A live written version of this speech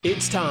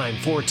It's time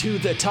for To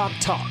The Top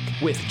Talk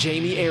with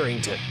Jamie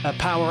Arrington, a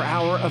power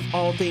hour of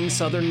all things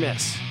Southern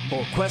Miss.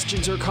 For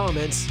questions or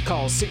comments,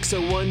 call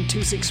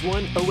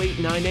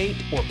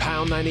 601-261-0898 or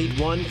pound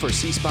 981 for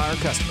C Spire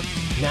customers.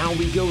 Now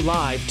we go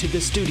live to the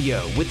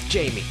studio with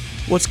Jamie.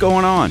 What's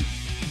going on?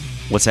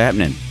 What's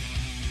happening?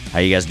 How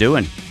you guys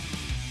doing?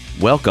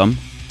 Welcome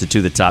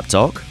to The Top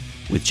Talk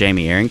with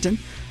Jamie Arrington.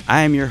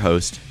 I am your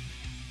host,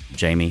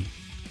 Jamie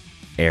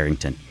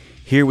Arrington,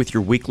 here with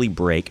your weekly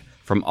break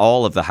from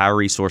all of the High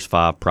Resource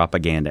 5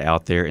 propaganda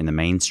out there in the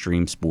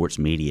mainstream sports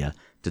media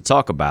to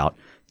talk about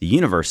the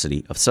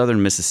University of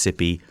Southern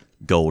Mississippi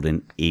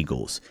Golden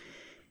Eagles.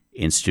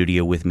 In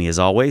studio with me, as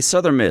always,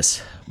 Southern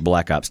Miss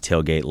Black Ops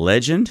tailgate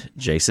legend,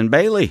 Jason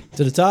Bailey.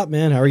 To the top,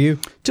 man. How are you?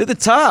 To the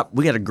top.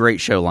 We got a great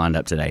show lined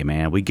up today,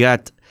 man. We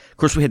got, of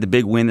course, we had the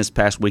big win this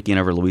past weekend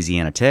over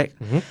Louisiana Tech.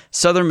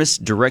 Southern Miss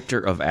Director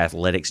of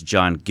Athletics,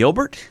 John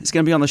Gilbert, is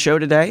going to be on the show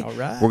today. All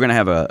right. We're going to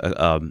have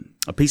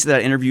a piece of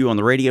that interview on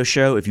the radio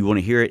show. If you want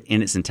to hear it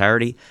in its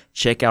entirety,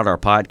 check out our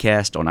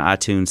podcast on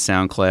iTunes,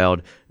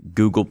 SoundCloud,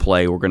 Google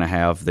Play. We're going to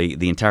have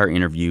the entire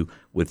interview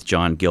with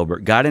John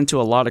Gilbert. Got into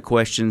a lot of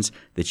questions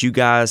that you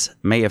guys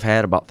may have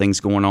had about things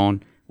going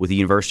on with the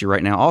university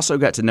right now. Also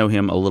got to know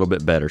him a little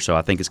bit better, so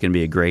I think it's going to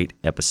be a great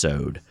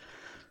episode.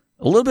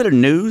 A little bit of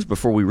news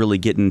before we really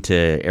get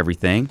into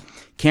everything.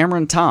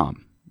 Cameron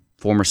Tom,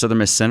 former Southern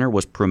Miss center,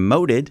 was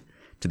promoted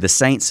to the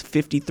Saints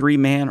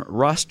 53-man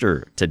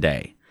roster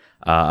today.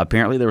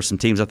 Apparently, there were some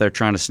teams out there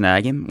trying to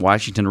snag him.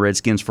 Washington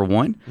Redskins, for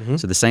one.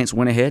 So the Saints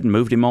went ahead and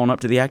moved him on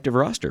up to the active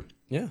roster.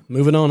 Yeah,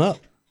 moving on up.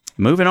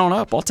 Moving on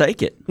up, I'll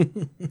take it.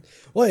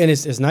 Well, and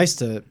it's nice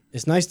that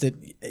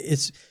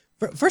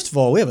first of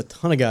all, we have a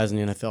ton of guys in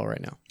the NFL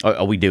right now.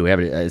 Oh, we do.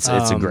 It's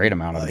a great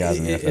amount of guys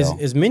in the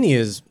NFL. As many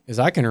as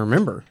I can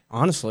remember,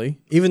 honestly.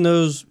 Even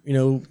those,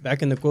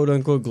 back in the quote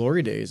unquote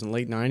glory days in the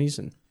late '90s,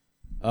 and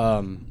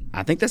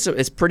I think it's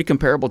a pretty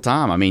comparable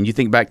time. I mean, you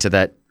think back to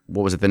that.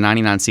 What was it, the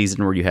 99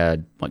 season where you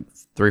had like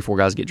 3 or 4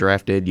 guys get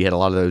drafted? You had a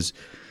lot of those.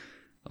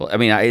 I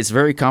mean, it's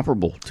very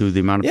comparable to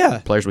the amount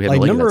of players we had in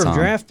the league at that time. Number of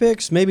draft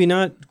picks, maybe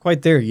not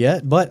quite there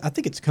yet, but I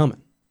think it's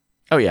coming.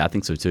 Oh, yeah, I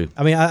think so, too.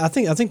 I mean, I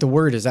think the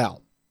word is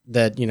out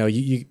that,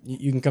 you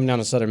can come down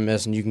to Southern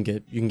Miss and you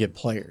can get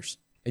players.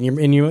 And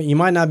you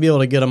might not be able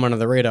to get them under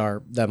the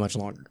radar that much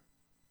longer.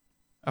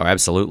 Oh,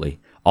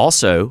 absolutely.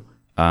 Also,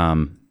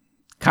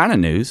 kind of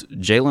news,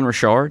 Jalen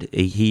Richard,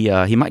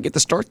 he might get the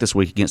start this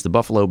week against the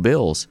Buffalo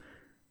Bills.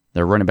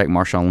 Their running back,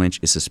 Marshawn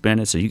Lynch, is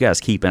suspended, so you guys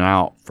keep an eye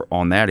out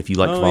on that if you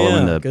like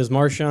following the... because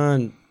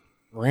Marshawn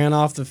ran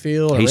off the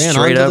field, or he ran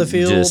straight onto up the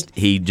field.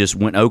 He just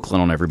went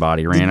Oakland on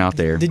everybody, ran out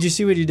there. Did you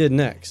see what he did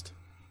next?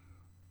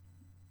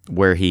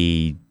 Where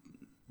he...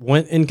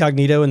 went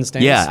incognito in the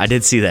stands? Yeah, I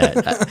did see that.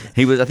 I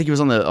think he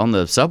was on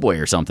the subway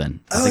or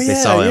something. I think they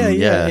saw him.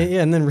 Yeah,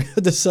 and then rode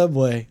the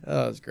subway.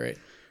 Oh, it was great.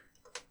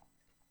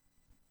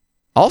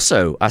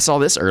 Also, I saw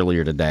this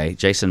earlier today.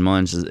 Jason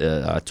Munns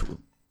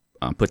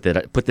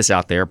put this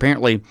out there.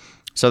 Apparently,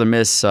 Southern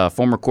Miss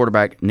former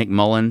quarterback Nick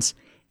Mullins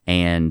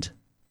and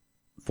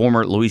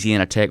former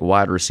Louisiana Tech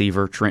wide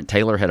receiver Trent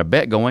Taylor had a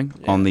bet going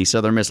on the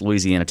Southern Miss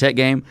Louisiana Tech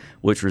game,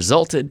 which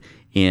resulted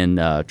in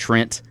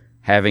Trent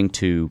having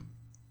to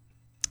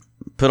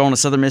put on a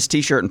Southern Miss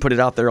T-shirt and put it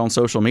out there on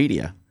social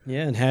media.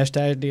 Yeah, and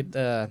hashtagged it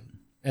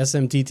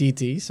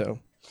SMTTT. So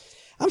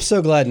I'm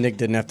so glad Nick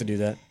didn't have to do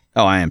that.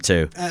 Oh, I am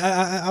too.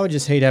 I would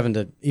just hate having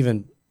to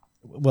even.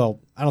 Well,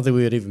 I don't think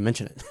we would even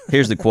mention it.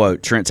 Here's the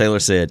quote. Trent Taylor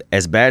said,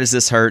 "As bad as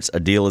this hurts, a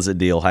deal is a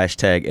deal.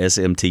 Hashtag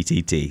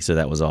SMTTT." So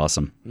that was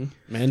awesome.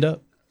 Manned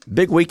up.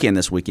 Big weekend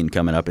this weekend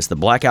coming up. It's the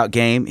Blackout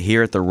game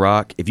here at the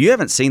Rock. If you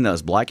haven't seen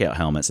those Blackout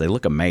helmets, they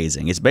look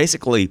amazing. It's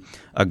basically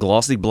a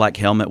glossy black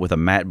helmet with a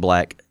matte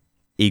black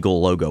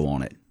Eagle logo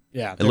on it.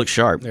 Yeah. It looks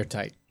sharp. They're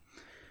tight.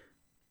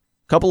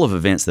 Couple of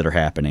events that are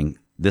happening.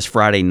 This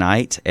Friday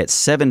night at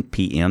 7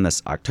 p.m.,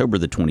 that's October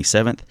the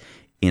 27th,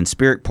 in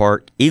Spirit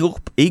Park, Eagle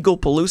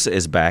Palooza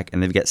is back,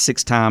 and they've got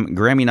 6-time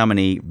Grammy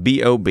nominee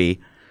B.O.B.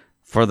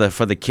 for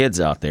the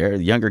kids out there.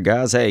 The younger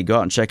guys, hey, go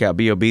out and check out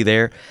B.O.B.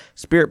 there.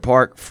 Spirit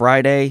Park,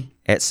 Friday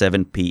at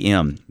 7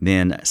 p.m.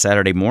 Then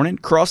Saturday morning,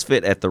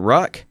 CrossFit at the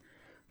Rock.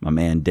 My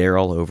man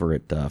Daryl over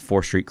at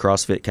 4th Street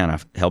CrossFit kind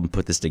of helped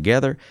put this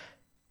together.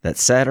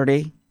 That's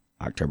Saturday,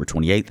 October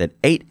 28th at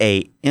 8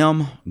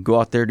 a.m. Go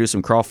out there, do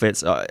some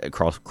crawfits.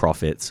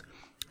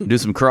 Do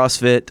some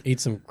CrossFit. Eat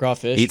some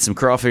crawfish.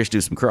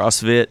 Do some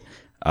CrossFit.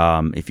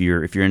 If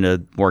you're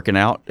into working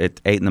out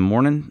at 8 in the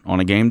morning on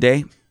a game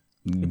day,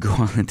 go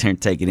on there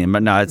and take it in.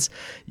 But no, it's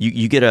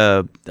you get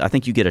I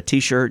think you get a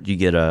T-shirt, you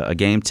get a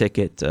game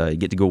ticket, you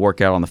get to go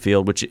work out on the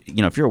field. Which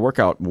if you're a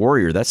workout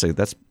warrior, that's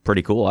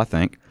pretty cool. I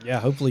think. Yeah,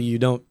 hopefully you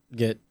don't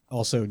get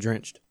also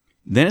drenched.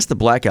 Then it's the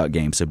Blackout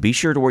game, so be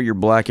sure to wear your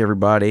black,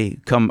 everybody.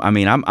 Come,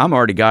 I'm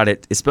already got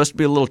it. It's supposed to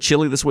be a little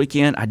chilly this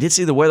weekend. I did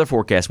see the weather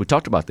forecast. We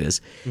talked about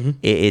this.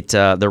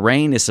 The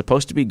rain is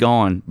supposed to be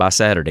gone by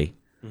Saturday,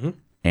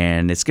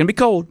 and it's going to be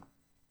cold.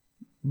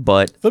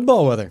 But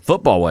football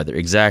weather,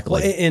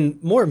 exactly. Well, and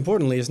more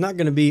importantly, it's not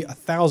going to be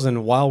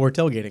 1,000 while we're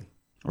tailgating.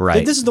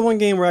 Right. This is the one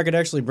game where I could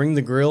actually bring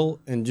the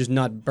grill and just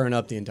not burn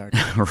up the entire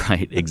time.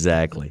 Right,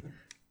 exactly.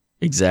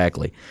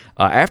 Exactly.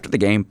 After the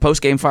game,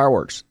 post-game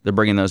fireworks, they're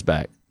bringing those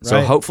back. So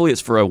Right. hopefully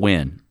it's for a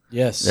win.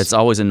 Yes. That's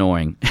always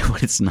annoying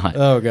when it's not.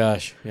 Oh,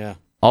 gosh. Yeah.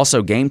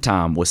 Also, game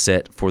time was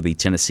set for the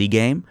Tennessee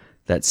game.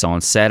 That's on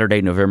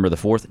Saturday, November the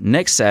 4th.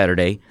 Next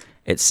Saturday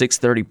at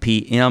 6:30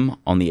 p.m.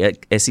 on the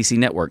SEC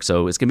Network.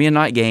 So it's going to be a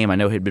night game. I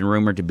know it had been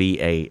rumored to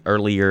be a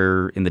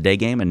earlier in the day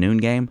game, a noon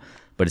game,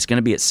 but it's going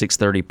to be at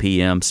 6:30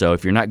 p.m. So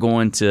if you're not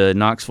going to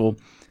Knoxville,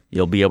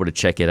 you'll be able to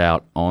check it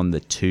out on the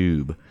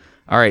tube.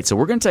 All right, so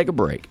we're going to take a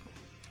break.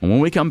 And when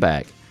we come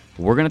back,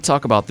 we're going to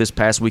talk about this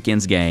past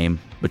weekend's game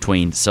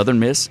between Southern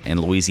Miss and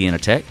Louisiana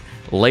Tech.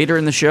 Later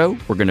in the show,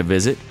 we're going to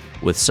visit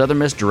with Southern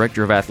Miss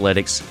Director of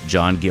Athletics,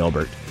 John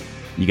Gilbert.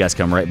 You guys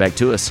come right back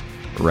to us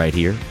right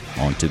here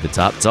on To the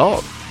Top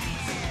Talk.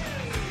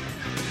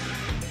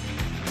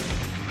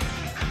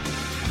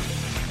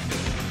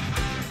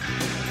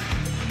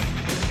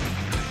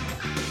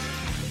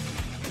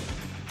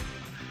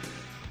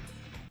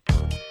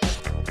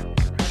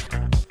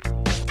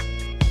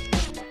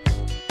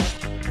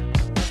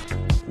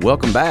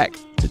 Welcome back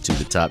to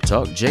the Top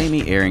Talk.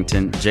 Jamie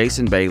Arrington,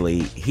 Jason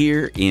Bailey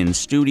here in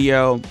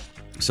studio.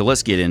 So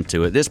let's get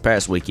into it. This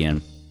past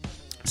weekend,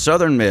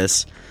 Southern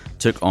Miss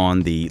took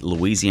on the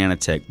Louisiana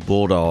Tech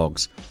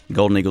Bulldogs.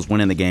 Golden Eagles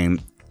winning the game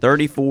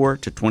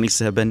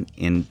 34-27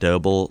 in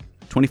double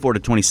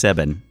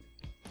 24-27.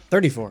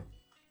 34.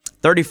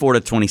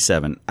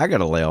 34-27. I got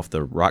to lay off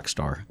the rock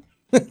star.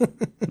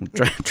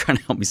 trying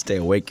to help me stay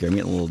awake here. I'm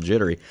getting a little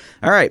jittery.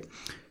 All right.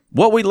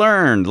 What we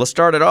learned. Let's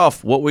start it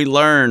off. What we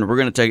learned. We're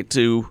going to take it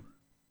to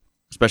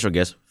special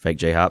guest, Fake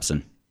Jay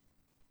Hobson.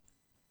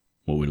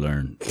 What we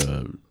learned.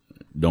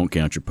 Don't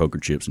count your poker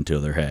chips until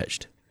they're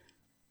hatched.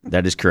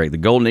 That is correct. The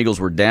Golden Eagles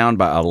were down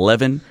by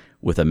 11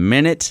 with a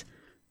minute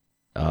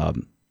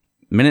and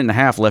a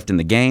half left in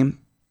the game.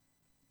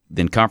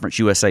 Then Conference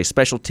USA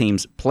Special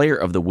Teams Player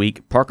of the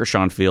Week, Parker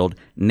Schonfield,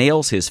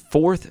 nails his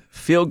fourth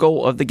field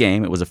goal of the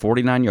game. It was a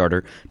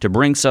 49-yarder to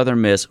bring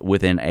Southern Miss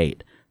within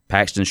 8.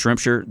 Paxton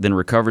Shrimpshire then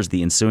recovers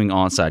the ensuing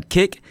onside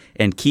kick,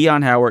 and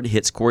Keon Howard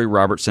hits Corey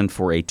Robertson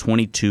for a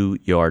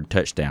 22-yard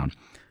touchdown.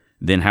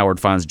 Then Howard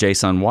finds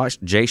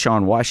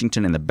Jayshon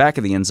Washington in the back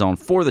of the end zone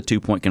for the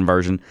 2-point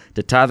conversion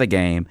to tie the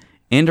game.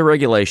 Into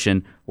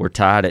regulation, we're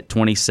tied at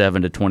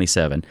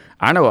 27-27.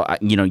 I know,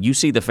 you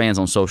see the fans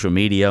on social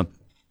media.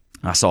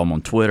 I saw them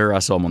on Twitter. I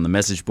saw them on the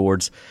message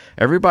boards.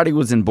 Everybody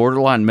was in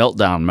borderline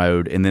meltdown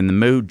mode, and then the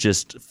mood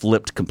just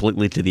flipped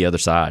completely to the other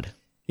side.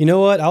 You know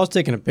what? I was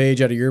taking a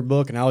page out of your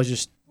book, and I was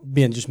just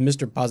being just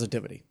Mr.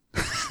 Positivity.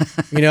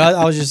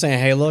 I was just saying,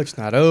 hey, look, it's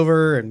not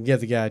over, and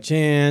give the guy a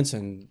chance,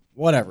 and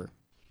whatever.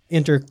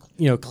 Enter,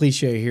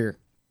 cliche here.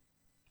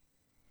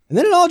 And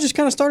then it all just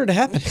kind of started to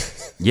happen.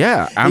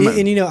 Yeah.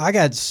 I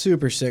got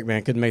super sick,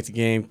 man. Couldn't make the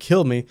game.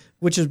 Killed me,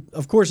 which is,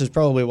 of course, is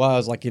probably why I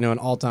was like, an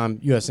all-time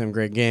USM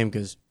great game,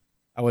 because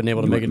I wasn't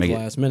able to make it to the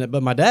last minute.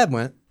 But my dad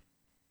went,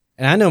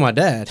 and I know my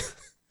dad.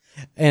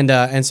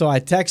 and so I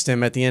texted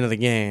him at the end of the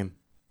game.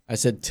 I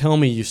said, tell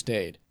me you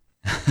stayed.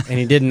 And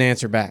he didn't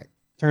answer back.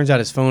 Turns out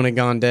his phone had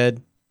gone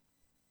dead.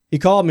 He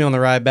called me on the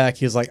ride back.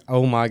 He was like,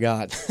 oh, my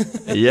God.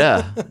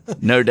 Yeah,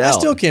 no doubt. I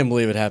still can't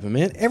believe it happened,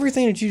 man.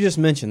 Everything that you just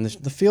mentioned,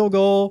 the field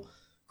goal,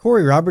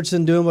 Corey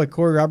Robertson doing what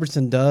Corey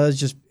Robertson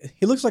does,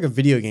 he looks like a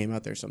video game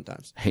out there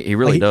sometimes. He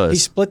really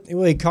does.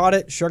 He caught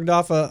it, shrugged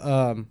off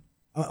to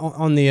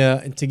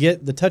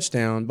get the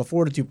touchdown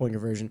before the 2-point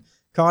conversion.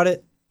 Caught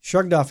it,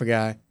 shrugged off a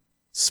guy,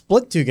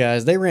 split two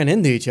guys. They ran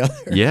into each other.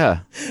 Yeah.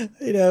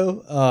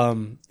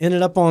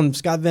 Ended up on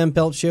Scott Van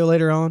Pelt's show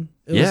later on.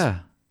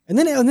 And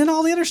then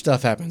all the other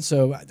stuff happened.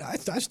 So I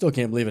still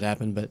can't believe it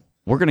happened. But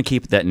we're going to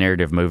keep that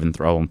narrative moving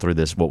through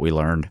this, what we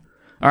learned.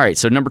 All right,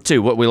 so number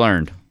 2, what we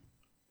learned.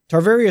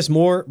 Tarvarius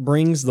Moore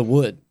brings the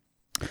wood.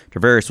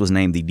 Tarvarius was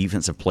named the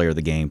defensive player of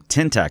the game.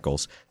 10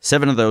 tackles.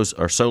 7 of those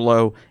are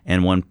solo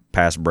and 1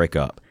 pass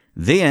breakup.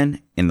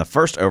 Then, in the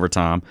first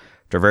overtime,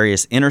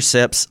 Tarvarius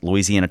intercepts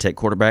Louisiana Tech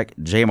quarterback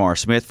Jamar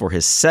Smith for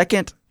his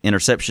 2nd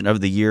interception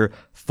of the year,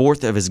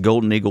 4th of his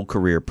Golden Eagle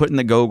career, putting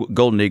the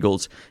Golden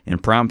Eagles in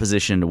prime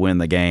position to win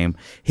the game.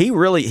 He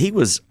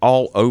was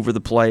all over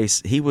the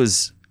place.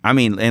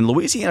 And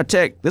Louisiana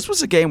Tech, this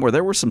was a game where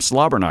there was some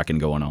slobber knocking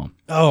going on.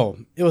 Oh,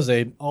 it was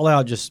a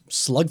all-out just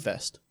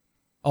slugfest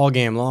all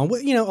game long.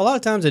 Well, a lot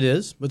of times it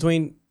is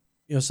between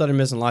Southern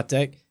Miss and La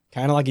Tech,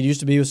 kind of like it used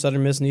to be with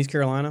Southern Miss and East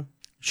Carolina.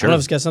 Sure. I don't know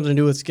if it's got something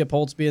to do with Skip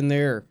Holtz being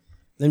there, or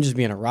them just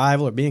being a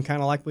rival, or being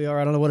kind of like we are.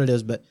 I don't know what it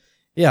is, but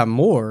yeah,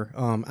 Moore.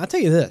 I'll tell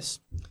you this: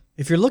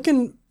 if you're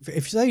looking,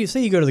 if say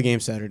you go to the game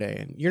Saturday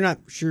and you're not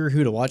sure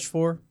who to watch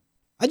for,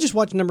 I just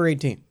watch number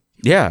 18.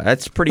 Yeah,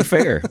 that's pretty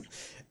fair.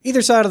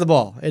 Either side of the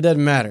ball, it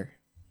doesn't matter.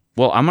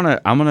 Well, I'm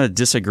gonna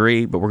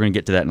disagree, but we're gonna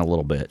get to that in a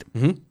little bit.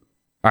 Mm-hmm.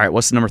 All right,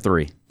 what's number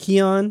 3?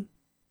 Keon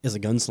is a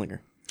gunslinger.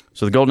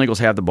 So the Golden Eagles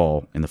have the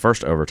ball in the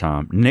first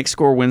overtime. Nick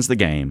Score wins the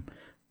game.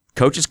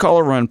 Coaches call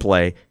a run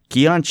play.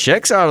 Keon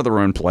checks out of the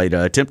run play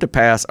to attempt to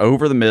pass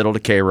over the middle to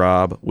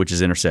K-Rob, which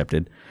is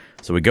intercepted.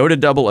 So we go to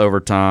double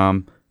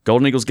overtime.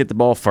 Golden Eagles get the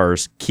ball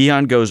first.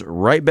 Keon goes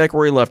right back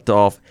where he left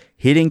off,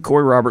 hitting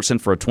Corey Robertson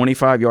for a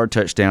 25-yard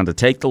touchdown to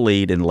take the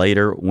lead and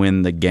later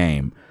win the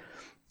game.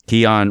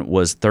 Keon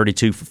was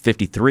 32 for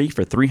 53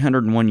 for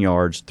 301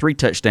 yards, 3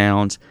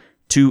 touchdowns,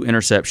 2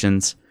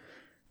 interceptions.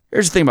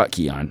 Here's the thing about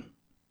Keon.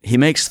 He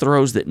makes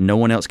throws that no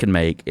one else can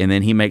make, and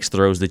then he makes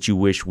throws that you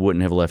wish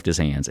wouldn't have left his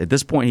hands. At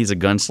this point, he's a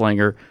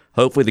gunslinger.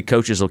 Hopefully the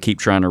coaches will keep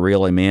trying to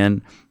reel him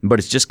in, but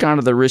it's just kind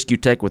of the risk you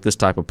take with this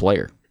type of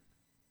player.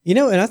 And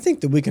I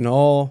think that we can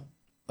all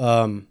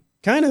kind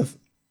of,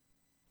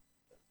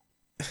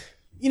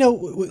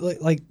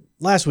 like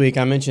last week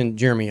I mentioned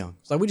Jeremy Young.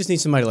 It's like we just need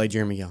somebody like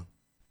Jeremy Young.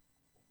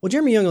 Well,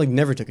 Jeremy Young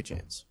never took a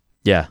chance.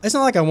 Yeah. It's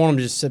not like I want him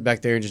to just sit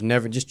back there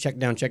and just check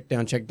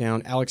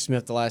down. Alex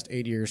Smith the last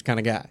 8 years kind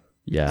of guy.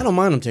 Yeah. I don't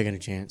mind him taking a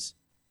chance.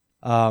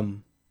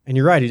 And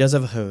you're right, he does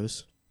have a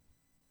hose.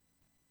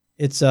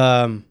 It's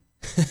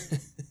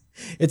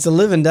it's a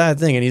live and die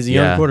thing, and he's a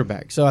young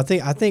quarterback. So I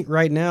think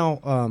right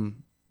now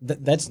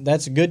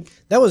that's good.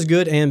 That was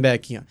good and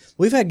bad Keon.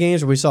 We've had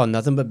games where we saw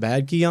nothing but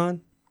bad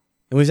Keon,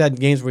 and we've had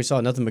games where we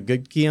saw nothing but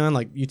good Keon,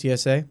 like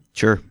UTSA.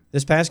 Sure.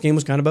 This past game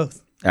was kind of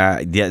both.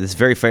 Yeah, that's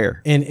very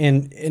fair.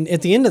 And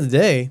at the end of the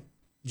day,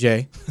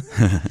 Jay,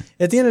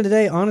 at the end of the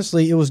day,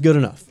 honestly, it was good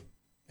enough.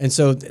 And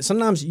so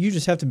sometimes you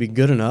just have to be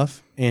good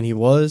enough, and he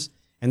was.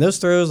 And those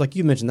throws, like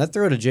you mentioned, that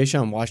throw to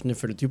Jayshon Washington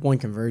for the 2-point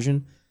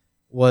conversion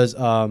was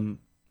one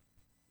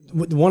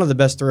of the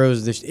best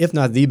throws, if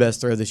not the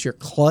best throw this year,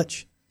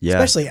 clutch,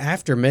 especially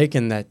after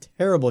making that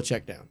terrible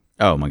check down.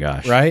 Oh, my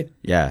gosh. Right?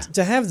 Yeah.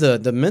 To have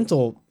the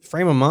mental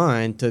frame of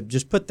mind to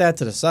just put that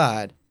to the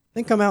side,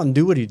 then come out and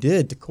do what he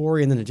did to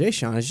Corey and then to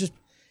Jayshon, it's just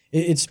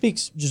it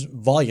speaks just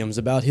volumes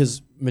about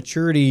his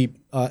maturity,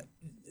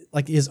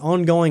 like his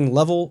ongoing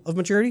level of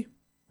maturity.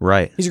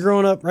 Right. He's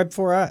growing up right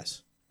before our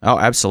eyes. Oh,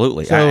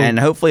 absolutely. So, and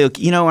hopefully,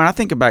 and I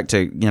think back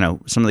to,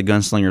 some of the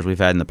gunslingers we've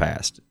had in the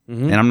past.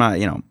 Mm-hmm. And I'm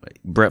not,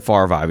 Brett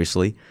Favre,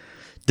 obviously.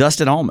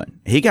 Dustin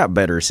Allman, he got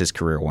better as his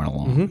career went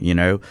along,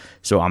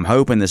 So I'm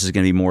hoping this is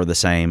going to be more of the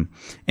same.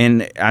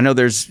 And I know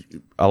there's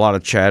a lot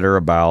of chatter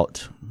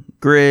about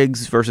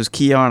Griggs versus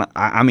Keon.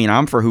 I mean,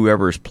 I'm for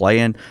whoever's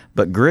playing,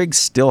 but Griggs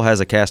still has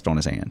a cast on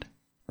his hand.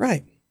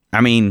 Right.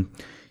 I mean,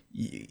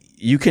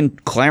 you can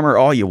clamor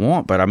all you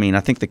want, but I mean, I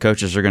think the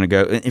coaches are going to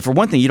go. And for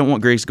one thing, you don't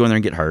want Griggs to go in there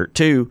and get hurt.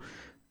 Two,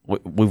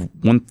 we've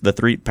won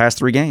the past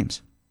 3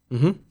 games.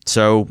 Mm-hmm.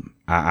 So,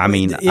 I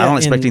mean, I don't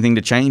expect anything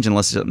to change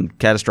unless something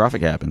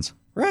catastrophic happens.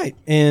 Right.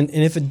 And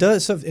if it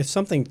does, if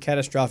something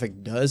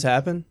catastrophic does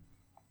happen,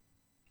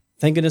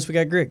 thank goodness we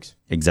got Griggs.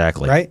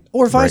 Exactly. Right?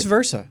 Or vice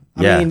versa.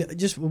 Yeah. I mean,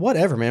 just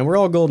whatever, man. We're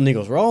all Golden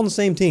Eagles. We're all on the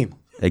same team.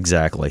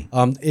 Exactly.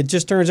 It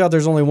just turns out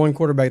there's only one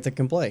quarterback that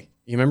can play.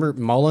 You remember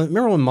Mullins?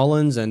 Remember when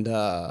Mullins and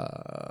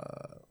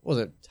what was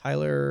it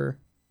Tyler,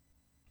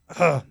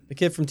 the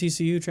kid from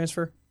TCU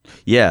transfer?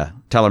 Yeah,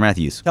 Tyler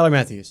Matthews.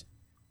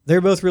 They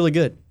were both really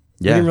good.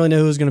 Yeah. You didn't really know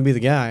who was going to be the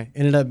guy.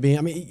 Ended up being.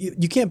 I mean,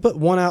 you can't put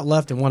one out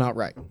left and one out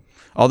right.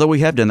 Although we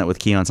have done that with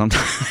Keon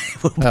sometimes.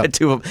 We'll put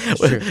two of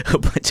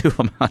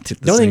them out at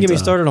the Don't same even get me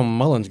time. started on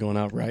Mullins going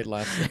out right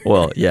last year.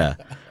 Well, yeah.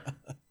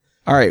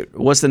 All right,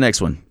 what's the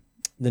next one?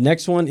 The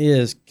next one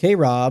is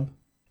K-Rob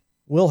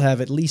will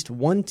have at least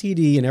one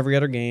TD in every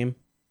other game.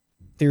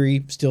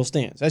 Theory still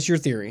stands. That's your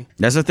theory.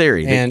 That's a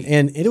theory.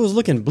 And it was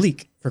looking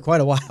bleak for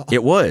quite a while.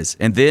 It was.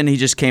 And then he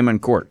just came in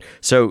court.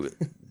 So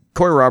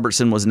Corey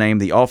Robertson was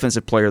named the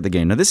offensive player of the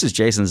game. Now, this is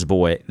Jason's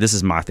boy. This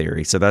is my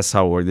theory. So that's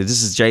how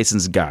this is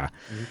Jason's guy.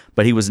 Mm-hmm.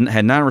 But he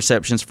had 9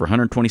 receptions for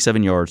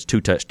 127 yards,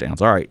 2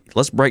 touchdowns. All right,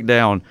 let's break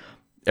down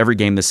every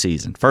game this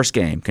season. First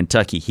game,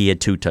 Kentucky, he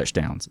had 2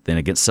 touchdowns. Then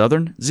against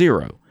Southern,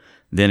 0.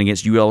 Then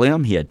against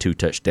ULM, he had 2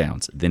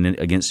 touchdowns. Then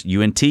against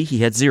UNT, he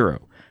had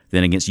 0.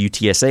 Then against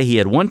UTSA, he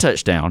had 1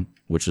 touchdown,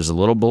 which was a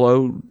little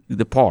below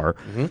the par.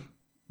 Mm-hmm.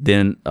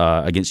 Then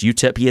against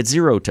UTEP, he had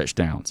 0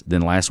 touchdowns.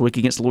 Then last week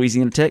against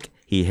Louisiana Tech,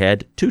 he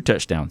had 2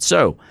 touchdowns.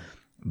 So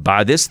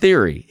by this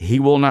theory, he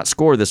will not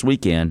score this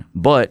weekend,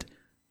 but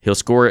he'll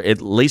score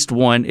at least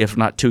 1, if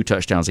not 2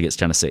 touchdowns against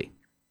Tennessee.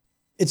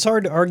 It's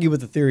hard to argue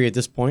with the theory at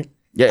this point.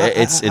 Yeah,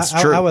 it's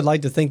true. I would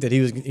like to think that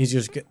he's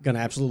just going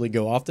to absolutely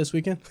go off this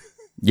weekend.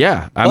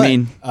 Yeah, I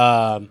mean,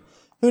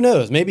 who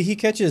knows? Maybe he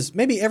catches.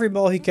 Maybe every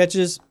ball he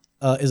catches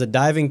is a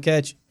diving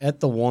catch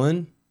at the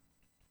 1,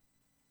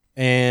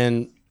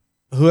 and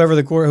whoever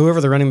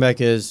the running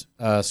back is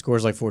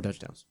scores like 4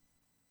 touchdowns.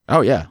 Oh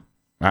yeah,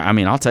 I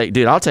mean, I'll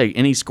take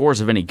any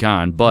scores of any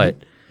kind, but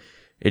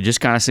it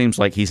just kind of seems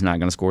like he's not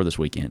going to score this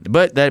weekend.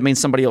 But that means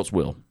somebody else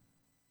will.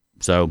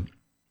 So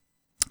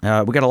we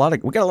got a lot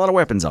of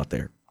weapons out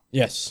there.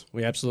 Yes,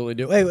 we absolutely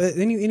do.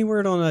 Hey, any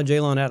word on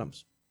Jalen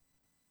Adams?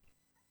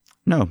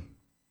 No.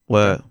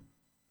 Well,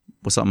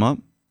 was something up?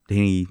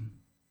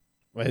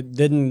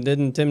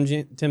 Didn't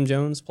Tim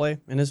Jones play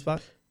in his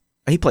spot?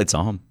 He played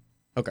some.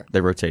 Okay. They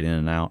rotate in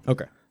and out.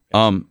 Okay.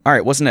 All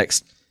right, what's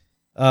next?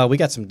 We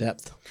got some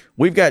depth.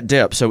 We've got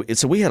depth. So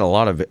we had a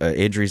lot of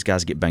injuries.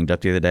 Guys get banged up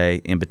the other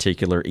day. In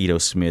particular, Ito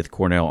Smith,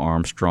 Cornell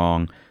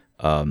Armstrong,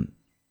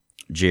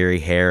 Jerry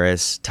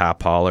Harris, Ty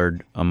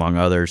Pollard, among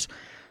others.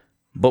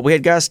 But we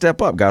had guys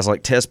step up, guys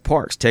like Tez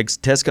Parks.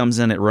 Tez comes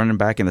in at running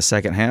back in the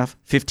second half,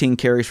 15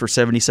 carries for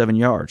 77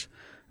 yards.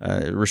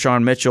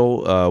 Rashawn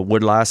Mitchell,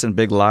 Wood Lyson,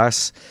 Big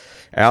Lice.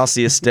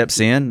 Alcius steps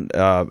in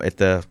at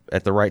the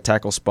right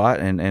tackle spot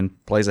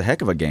and plays a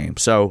heck of a game.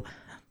 So,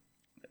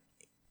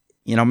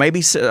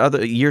 maybe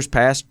other years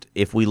past,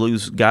 if we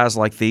lose guys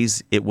like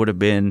these, the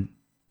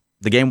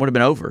game would have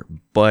been over.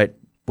 But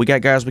we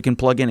got guys we can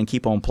plug in and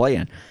keep on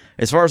playing.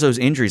 As far as those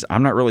injuries,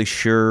 I'm not really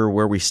sure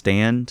where we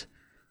stand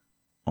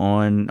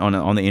on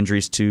the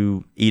injuries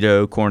to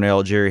Ito,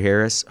 Cornell, Jerry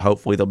Harris.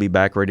 Hopefully they'll be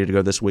back ready to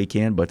go this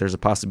weekend, but there's a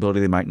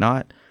possibility they might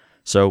not.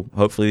 So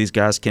hopefully these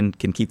guys can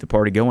keep the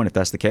party going if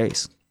that's the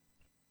case.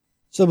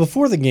 So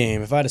before the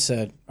game, if I'd have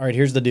said, all right,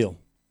 here's the deal.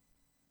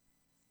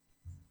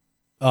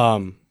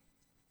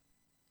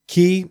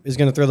 Key is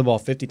going to throw the ball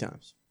 50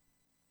 times.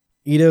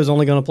 Ito is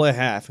only going to play a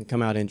half and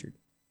come out injured.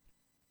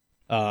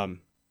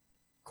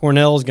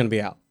 Cornell is going to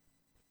be out.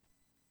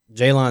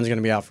 J-Line's going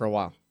to be out for a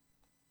while.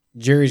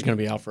 Jerry's going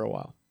to be out for a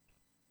while.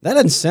 That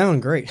doesn't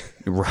sound great.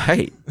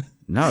 Right.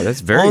 No,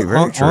 that's very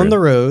true. On the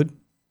road,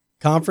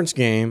 conference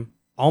game,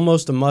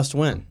 almost a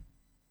must-win.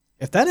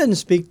 If that doesn't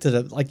speak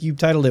to like you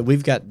titled it,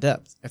 we've got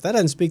depth. If that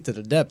doesn't speak to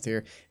the depth here,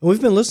 and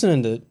we've been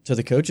listening to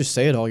the coaches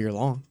say it all year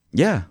long.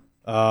 Yeah.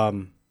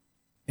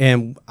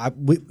 And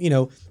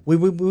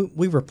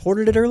we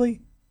reported it early,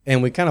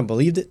 and we kind of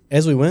believed it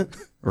as we went.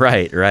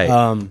 Right.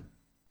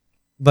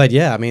 But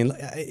yeah,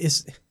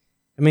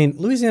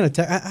 Louisiana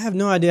Tech. I have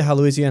no idea how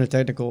Louisiana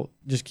Technical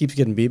just keeps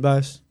getting beat by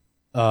us.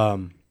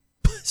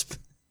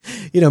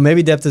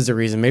 Maybe depth is the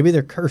reason. Maybe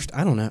they're cursed.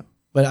 I don't know.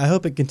 But I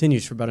hope it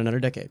continues for about another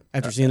decade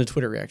after seeing the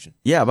Twitter reaction.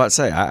 Yeah, I'm about to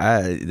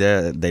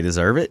say they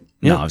deserve it.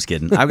 No, I'm just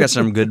kidding. I've got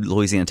some good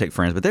Louisiana Tech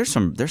friends, but there's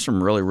some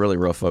really, really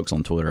rough folks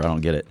on Twitter. I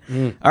don't get it.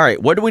 All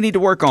right, what do we need to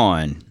work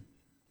on?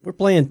 We're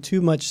playing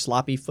too much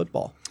sloppy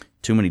football.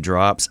 Too many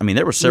drops.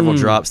 There were several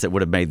drops that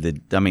would have made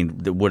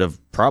that would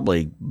have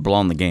probably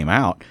blown the game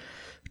out.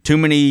 Too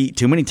many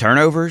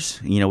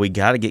turnovers. We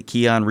got to get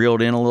Keon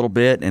reeled in a little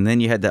bit, and then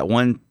you had that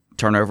one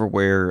turnover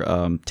where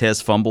Tez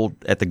fumbled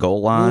at the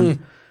goal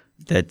line.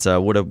 That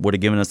would have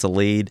given us the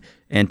lead,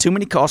 and too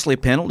many costly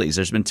penalties.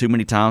 There's been too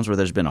many times where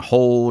there's been a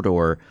hold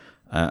or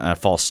a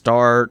false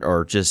start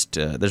or just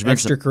there's been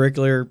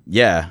extracurricular.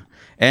 Yeah,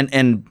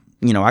 and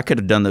I could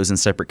have done those in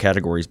separate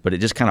categories, but it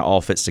just kind of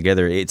all fits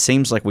together. It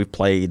seems like we've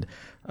played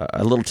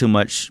a little too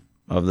much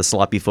of the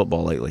sloppy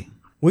football lately.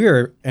 We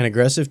are an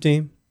aggressive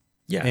team,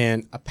 yeah,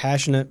 and a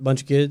passionate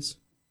bunch of kids,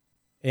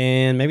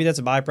 and maybe that's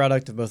a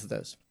byproduct of both of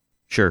those.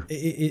 Sure.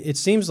 It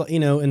seems like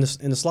in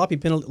the sloppy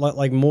penalty,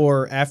 like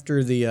more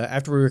after we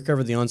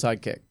recovered the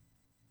onside kick,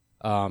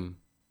 and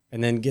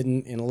then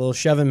getting in a little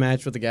shoving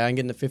match with the guy and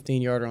getting a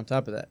 15-yarder on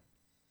top of that.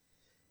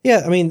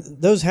 Yeah,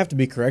 those have to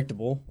be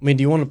correctable. Do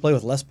you want to play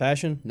with less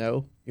passion?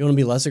 No. You want to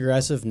be less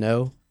aggressive?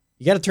 No.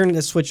 You got to turn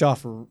that switch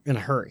off in a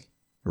hurry.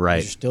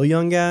 Right. You're still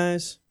young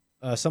guys.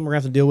 Something we're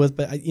going to have to deal with,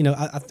 but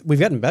we've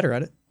gotten better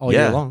at it all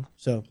year long.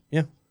 So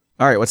yeah.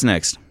 All right. What's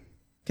next?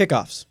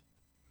 Kickoffs.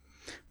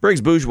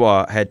 Briggs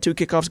Bourgeois had 2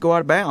 kickoffs go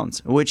out of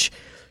bounds, which,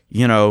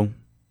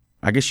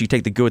 I guess you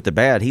take the good with the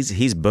bad.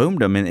 He's boomed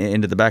them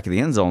into the back of the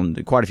end zone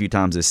quite a few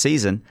times this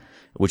season,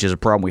 which is a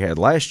problem we had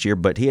last year.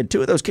 But he had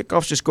 2 of those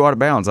kickoffs just go out of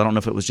bounds. I don't know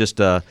if it was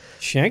just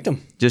shanked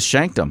him. Just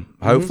shanked him.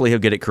 Mm-hmm. Hopefully he'll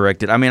get it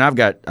corrected. I've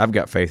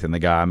got faith in the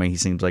guy. He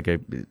seems like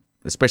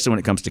especially when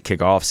it comes to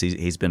kickoffs,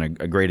 he's been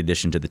a great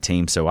addition to the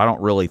team. So I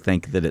don't really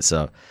think that it's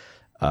a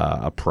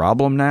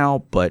problem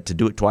now. But to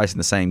do it twice in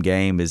the same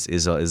game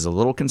is a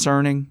little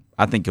concerning.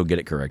 I think he'll get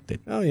it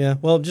corrected. Oh, yeah.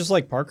 Well, just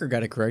like Parker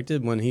got it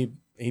corrected when he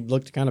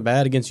looked kind of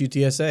bad against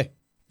UTSA.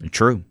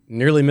 True.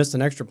 Nearly missed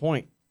an extra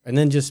point, and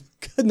then just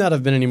could not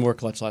have been any more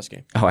clutch last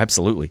game. Oh,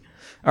 absolutely.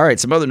 All right,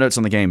 some other notes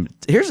on the game.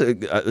 Here's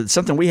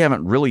something we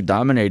haven't really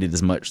dominated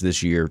as much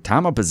this year.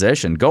 Time of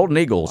possession. Golden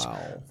Eagles,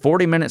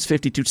 40 minutes,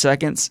 52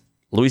 seconds.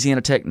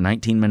 Louisiana Tech,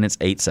 19 minutes,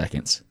 8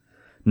 seconds.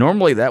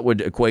 Normally that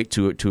would equate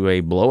to a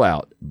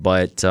blowout,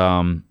 but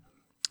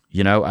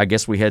I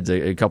guess we had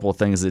a couple of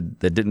things that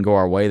didn't go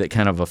our way that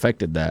kind of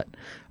affected that.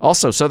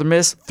 Also, Southern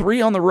Miss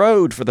 3 on the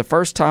road for the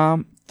first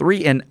time,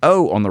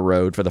 3-0 on the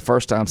road for the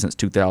first time since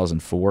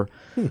 2004.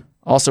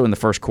 Also, in the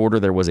first quarter,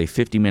 there was a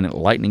 50-minute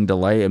lightning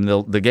delay, and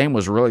the game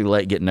was really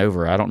late getting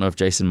over. I don't know if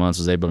Jason Munz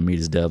was able to meet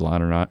his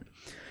deadline or not.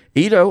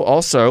 Ito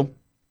also,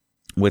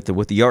 with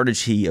the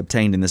yardage he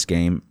obtained in this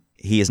game,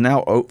 he is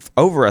now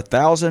over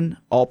 1,000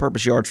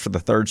 all-purpose yards for the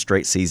 3rd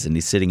straight season.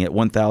 He's sitting at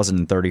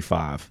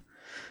 1,035.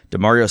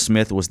 Demario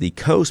Smith was the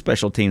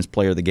co-special teams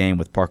player of the game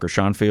with Parker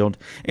Schonfield,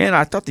 and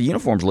I thought the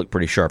uniforms looked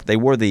pretty sharp. They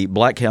wore the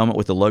black helmet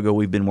with the logo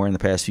we've been wearing the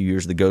past few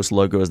years, the Ghost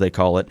logo as they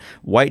call it,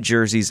 white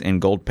jerseys and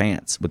gold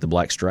pants with the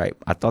black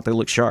stripe. I thought they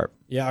looked sharp.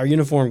 Yeah, our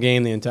uniform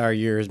game the entire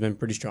year has been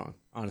pretty strong,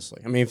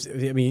 honestly.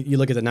 You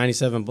look at the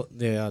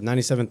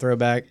 97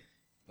 throwback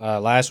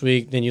last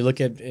week, then you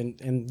look at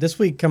and this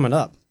week coming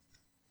up.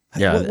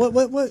 Yeah.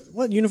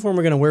 What uniform are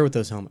we going to wear with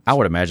those helmets? I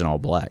would imagine all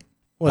black.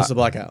 Well, it's the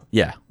blackout.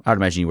 Yeah. I would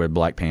imagine you wear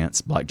black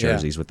pants, black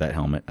jerseys with that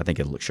helmet. I think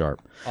it'll look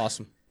sharp.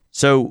 Awesome.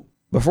 So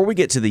before we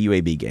get to the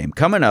UAB game,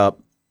 coming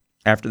up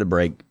after the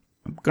break,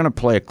 I'm going to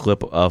play a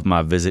clip of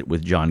my visit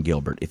with John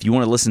Gilbert. If you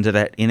want to listen to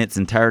that in its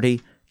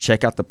entirety,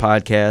 check out the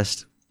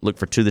podcast. Look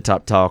for To The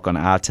Top Talk on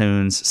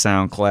iTunes,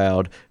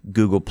 SoundCloud,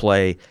 Google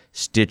Play,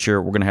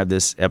 Stitcher. We're going to have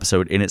this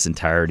episode in its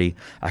entirety.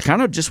 I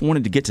kind of just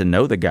wanted to get to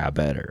know the guy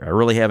better. I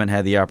really haven't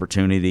had the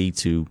opportunity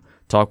to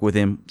talk with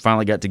him.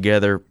 Finally got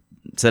together,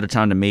 set a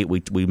time to meet.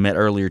 We met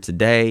earlier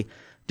today,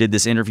 did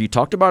this interview,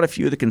 talked about a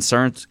few of the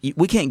concerns.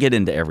 We can't get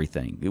into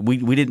everything.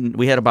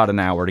 We had about an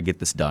hour to get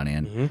this done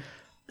in. Mm-hmm.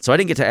 So I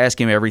didn't get to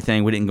ask him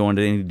everything. We didn't go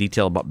into any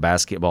detail about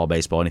basketball,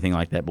 baseball, anything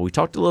like that. But we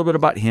talked a little bit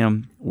about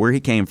him, where he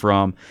came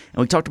from,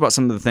 and we talked about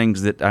some of the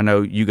things that I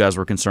know you guys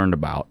were concerned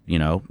about,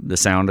 the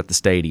sound at the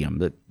stadium,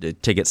 the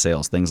ticket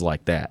sales, things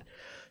like that.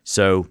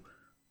 So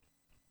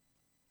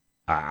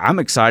I'm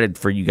excited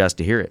for you guys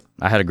to hear it.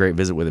 I had a great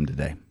visit with him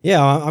today.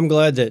 Yeah, I'm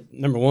glad that,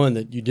 number one,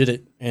 that you did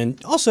it.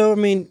 And also,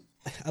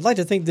 I'd like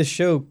to think this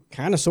show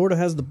kind of sort of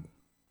has the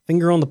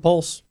finger on the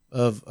pulse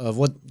of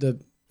what the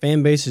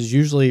fan base is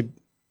usually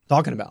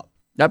talking about.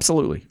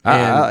 Absolutely.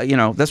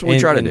 That's what we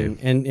try to do.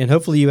 And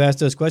hopefully you asked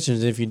those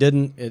questions. And if you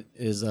didn't, it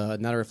is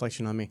not a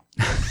reflection on me.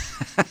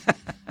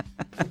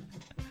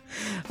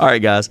 All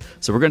right, guys.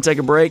 So we're going to take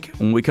a break.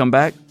 When we come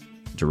back,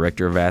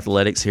 Director of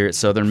Athletics here at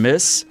Southern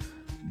Miss,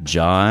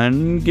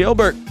 John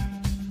Gilbert.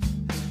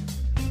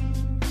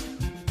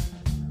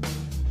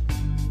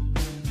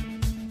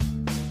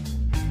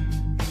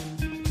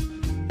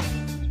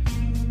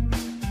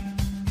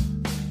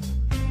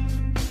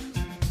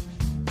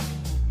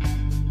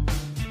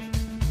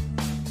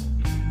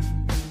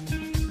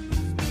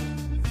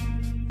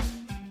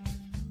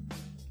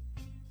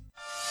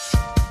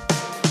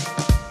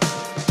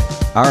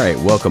 All right,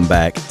 welcome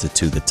back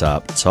to The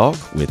Top Talk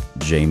with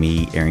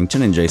Jamie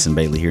Arrington and Jason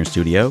Bailey here in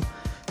studio.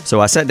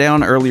 So I sat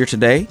down earlier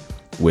today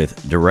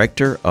with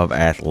Director of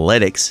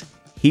Athletics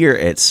here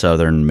at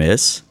Southern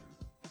Miss.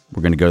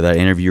 We're going to go to that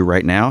interview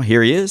right now.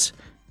 Here he is,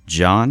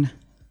 John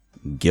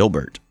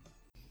Gilbert.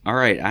 All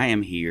right, I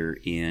am here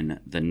in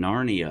the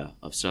Narnia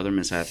of Southern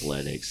Miss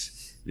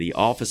Athletics, the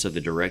office of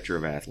the Director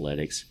of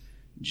Athletics,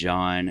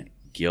 John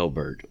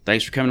Gilbert.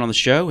 Thanks for coming on the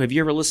show. Have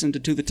you ever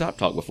listened to The Top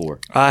Talk before?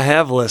 I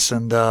have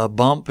listened.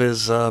 Bump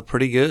is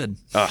pretty good.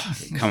 Oh,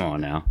 come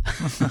on now.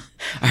 All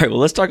right, well,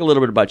 let's talk a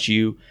little bit about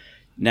you.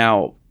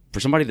 Now, for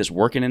somebody that's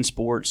working in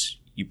sports,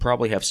 you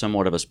probably have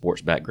somewhat of a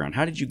sports background.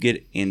 How did you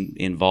get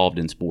involved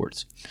in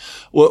sports?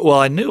 Well,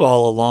 I knew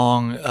all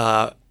along,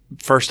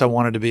 first I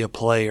wanted to be a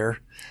player.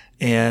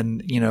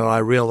 And, I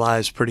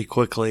realized pretty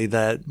quickly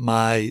that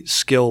my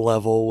skill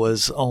level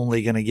was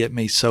only going to get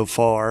me so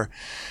far.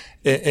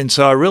 And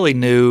so I really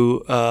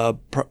knew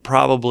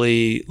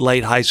probably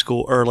late high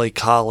school, early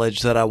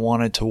college that I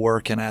wanted to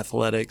work in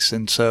athletics.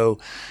 And so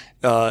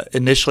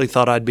initially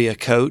thought I'd be a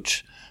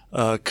coach.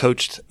 I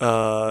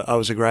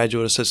was a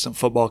graduate assistant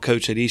football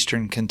coach at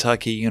Eastern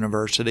Kentucky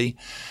University,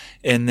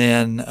 and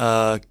then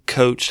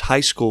coached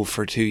high school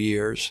for 2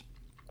 years.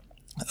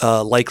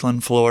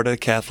 Lakeland, Florida,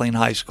 Kathleen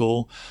High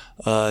School,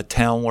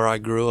 town where I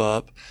grew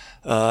up.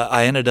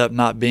 I ended up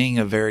not being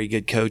a very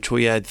good coach.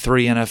 We had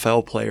 3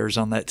 NFL players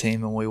on that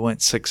team, and we went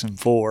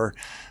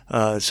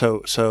 6-4.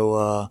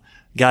 So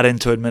got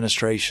into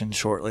administration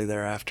shortly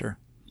thereafter.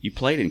 You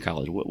played in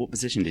college. What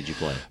position did you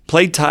play?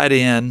 Played tight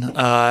end.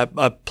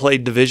 I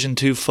played Division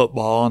II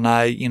football, and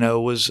I,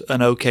 was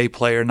an okay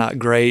player, not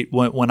great.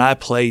 When I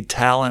played,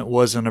 talent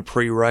wasn't a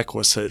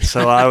prerequisite.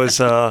 So I was,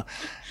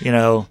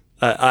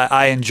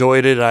 I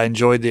enjoyed it. I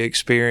enjoyed the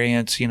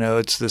experience.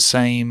 It's the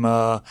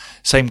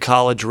same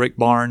college Rick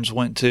Barnes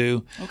went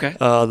to. Okay.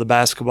 The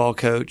basketball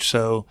coach.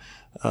 So,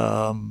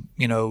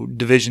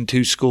 Division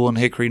II school in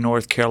Hickory,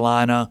 North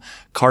Carolina.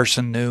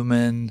 Carson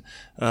Newman,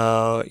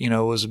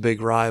 was a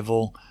big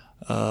rival.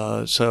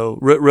 So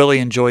really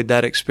enjoyed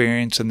that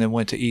experience, and then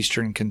went to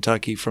Eastern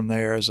Kentucky from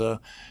there as a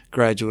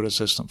graduate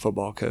assistant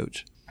football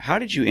coach. How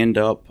did you end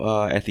up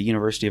at the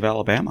University of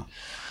Alabama?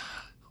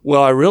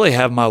 Well, I really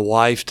have my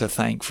wife to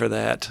thank for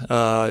that.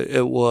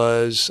 It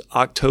was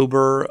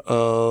October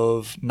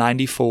of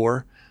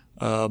 '94.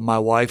 My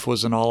wife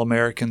was an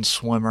All-American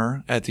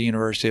swimmer at the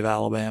University of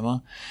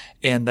Alabama,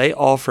 and they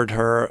offered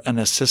her an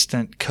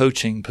assistant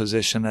coaching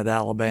position at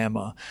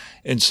Alabama.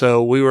 And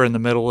so we were in the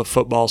middle of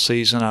football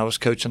season. I was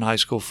coaching high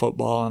school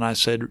football, and I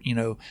said,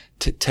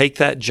 take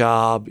that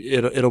job.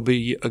 It'll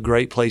be a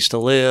great place to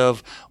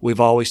live. We've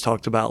always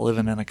talked about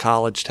living in a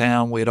college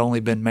town. We had only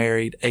been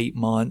married 8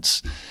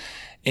 months.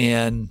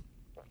 And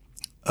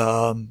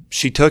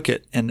she took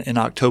it in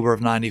October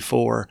of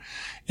 '94.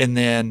 And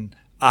then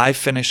I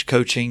finished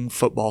coaching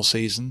football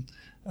season.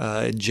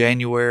 In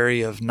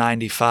January of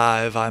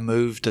 '95, I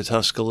moved to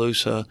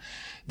Tuscaloosa.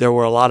 There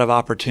were a lot of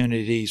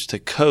opportunities to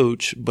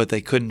coach, but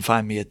they couldn't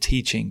find me a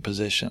teaching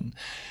position.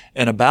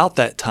 And about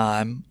that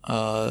time,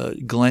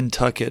 Glenn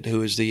Tuckett, who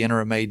was the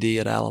interim AD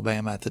at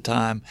Alabama at the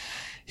time,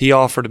 he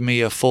offered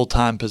me a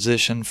full-time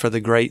position for the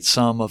great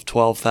sum of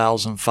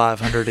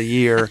 $12,500 a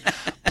year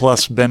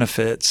plus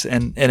benefits.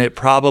 And it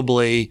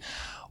probably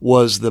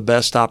was the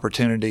best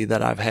opportunity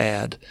that I've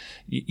had.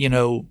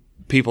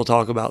 People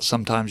talk about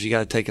sometimes you got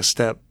to take a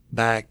step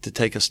back to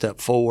take a step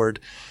forward.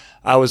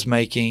 I was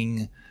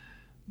making,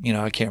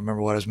 I can't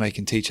remember what I was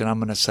making teaching. I'm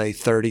going to say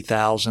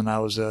 $30,000. I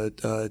was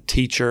a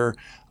teacher.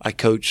 I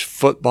coached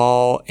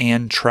football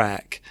and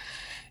track.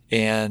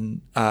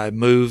 And I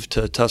moved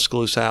to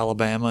Tuscaloosa,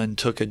 Alabama, and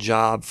took a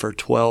job for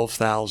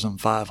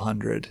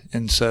 $12,500.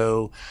 And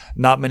so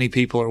not many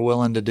people are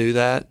willing to do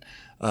that.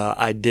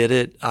 I did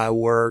it. I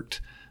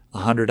worked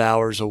 100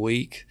 hours a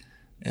week.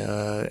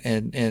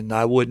 And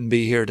I wouldn't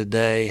be here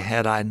today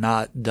had I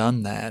not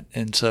done that.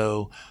 And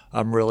so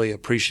I'm really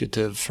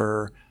appreciative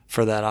for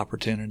that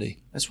opportunity.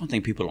 That's one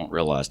thing people don't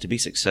realize. To be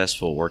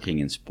successful working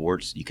in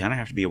sports, you kind of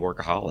have to be a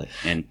workaholic.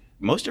 And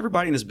most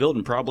everybody in this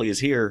building probably is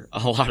here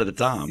a lot of the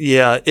time.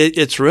 Yeah,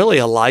 it's really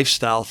a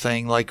lifestyle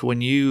thing. Like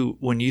when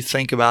you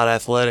think about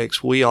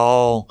athletics, we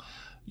all,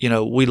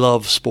 we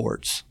love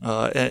sports.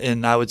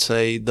 And I would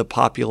say the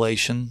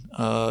population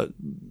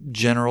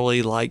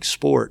generally likes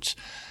sports.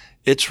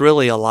 It's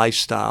really a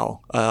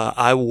lifestyle.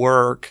 I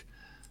work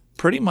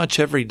pretty much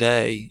every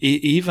day.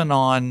 Even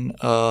on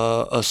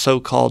a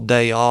so-called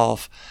day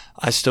off,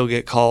 I still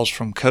get calls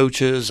from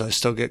coaches. I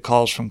still get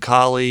calls from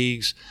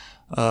colleagues.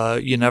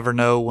 You never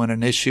know when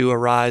an issue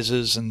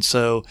arises. And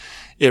so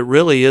it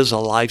really is a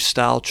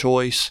lifestyle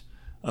choice.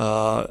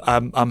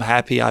 I'm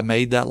happy I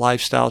made that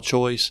lifestyle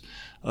choice.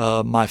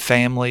 My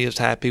family is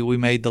happy we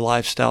made the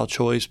lifestyle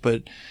choice,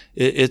 but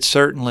it's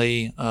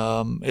certainly,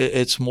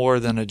 it's more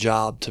than a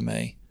job to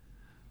me.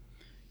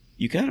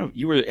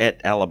 You were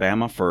at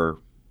Alabama for,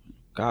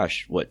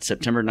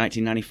 September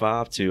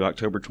 1995 to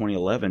October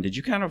 2011. Did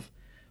you kind of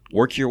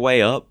work your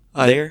way up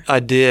there? I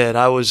did.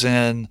 I was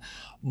in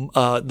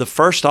the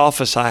first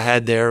office I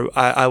had there.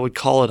 I would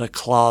call it a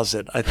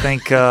closet. I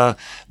think the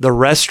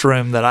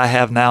restroom that I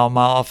have now in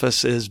my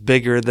office is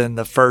bigger than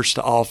the first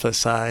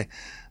office I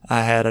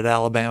had at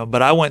Alabama.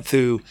 But I went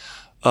through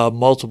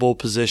multiple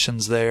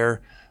positions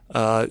there.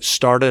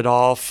 Started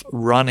off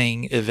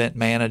running event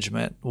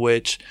management,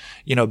 which,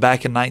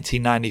 back in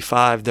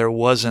 1995, there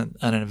wasn't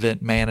an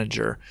event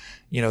manager.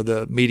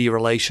 The media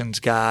relations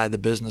guy, the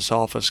business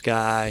office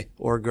guy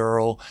or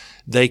girl,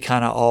 they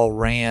kind of all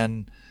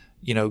ran,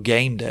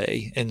 game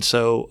day. And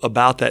so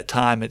about that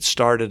time, it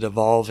started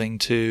evolving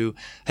to,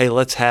 hey,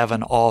 let's have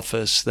an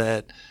office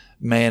that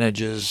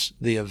manages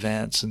the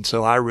events. And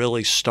so I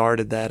really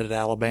started that at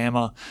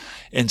Alabama.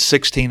 And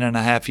 16 and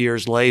a half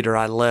years later,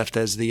 I left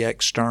as the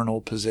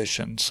external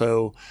position.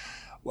 So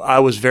I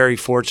was very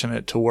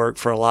fortunate to work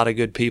for a lot of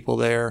good people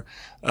there.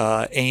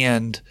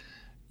 And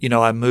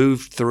I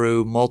moved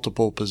through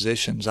multiple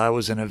positions. I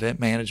was in event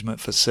management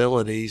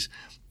facilities,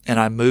 and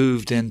I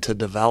moved into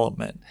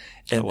development.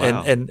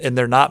 And, and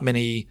there are not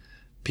many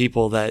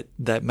people that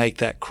make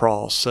that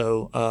cross.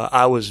 So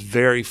I was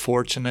very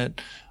fortunate.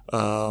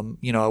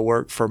 I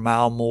worked for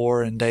Mal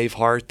Moore and Dave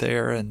Hart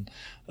there, and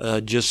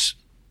just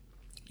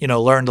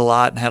learned a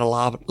lot and had a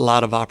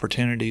lot of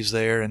opportunities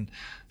there, and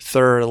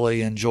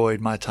thoroughly enjoyed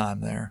my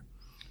time there.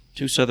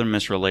 2 Southern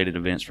Miss related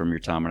events from your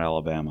time at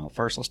Alabama.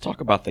 First, let's talk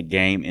about the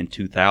game in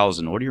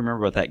 2000. What do you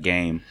remember about that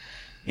game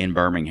in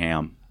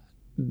Birmingham?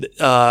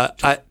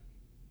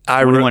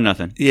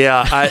 21-0.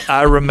 Yeah,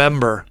 I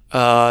remember.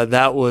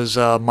 That was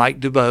Mike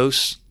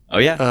Dubose. Oh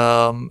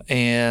yeah.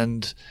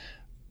 And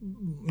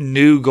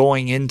knew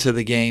going into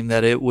the game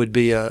that it would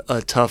be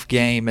a tough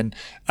game. And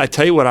I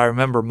tell you what I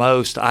remember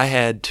most, I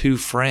had 2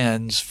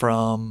 friends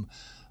from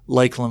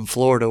Lakeland,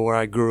 Florida, where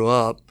I grew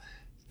up,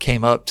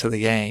 came up to the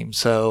game.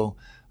 So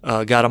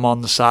got them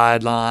on the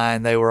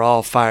sideline. They were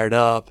all fired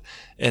up.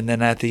 And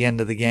then at the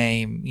end of the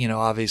game,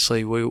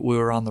 obviously we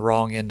were on the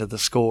wrong end of the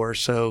score.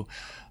 So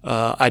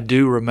I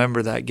do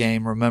remember that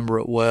game, remember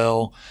it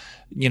well.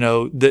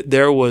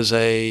 There was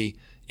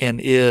and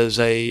is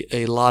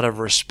a lot of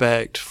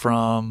respect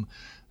from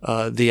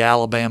the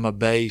Alabama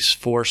base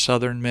for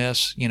Southern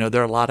Miss.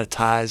 There are a lot of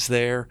ties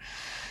there.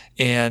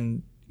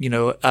 And,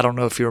 I don't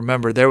know if you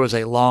remember, there was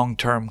a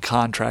long-term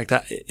contract.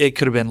 It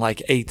could have been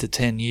like 8 to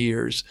 10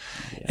 years.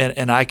 Yeah.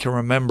 And I can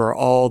remember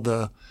all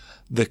the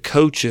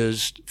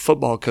coaches,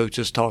 football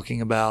coaches,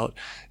 talking about,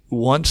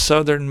 once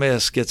Southern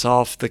Miss gets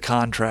off the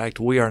contract,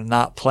 we are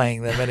not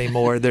playing them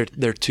anymore.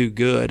 They're too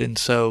good. And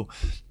so,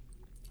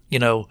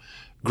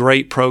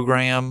 great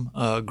program,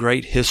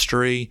 great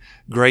history,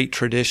 great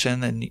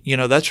tradition. And,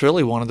 that's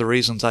really one of the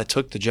reasons I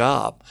took the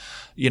job.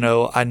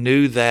 I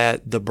knew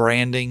that the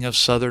branding of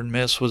Southern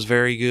Miss was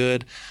very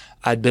good.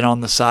 I'd been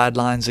on the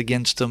sidelines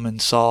against them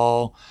and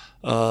saw,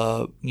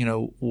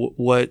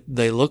 what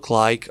they look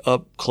like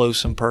up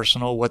close and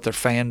personal, what their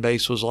fan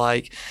base was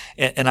like.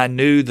 And I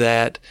knew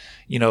that,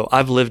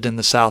 I've lived in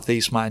the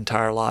Southeast my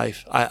entire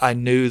life. I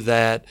knew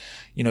that,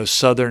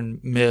 Southern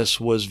Miss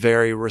was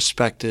very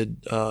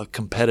respected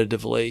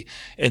competitively.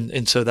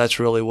 And so that's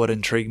really what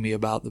intrigued me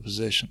about the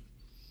position.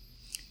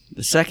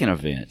 The second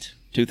event,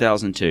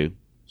 2002,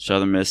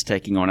 Southern Miss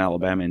taking on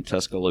Alabama in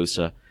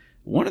Tuscaloosa.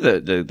 One of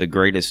the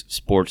greatest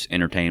sports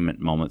entertainment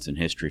moments in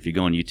history. If you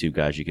go on YouTube,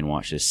 guys, you can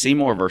watch this.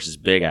 Seymour versus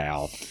Big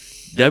Al,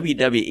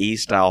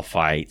 WWE-style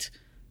fight.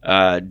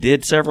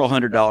 Did several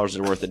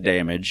 $100s worth of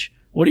damage.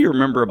 What do you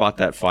remember about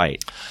that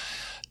fight?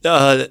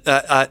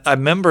 I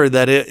remember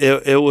that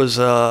it was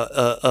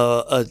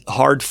a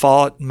hard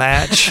fought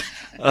match.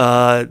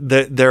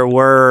 There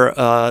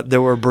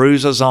were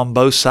bruises on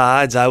both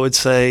sides. I would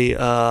say,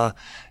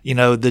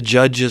 the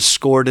judges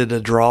scored it a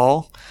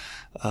draw,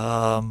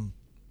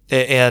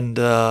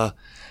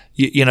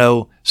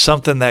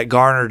 something that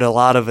garnered a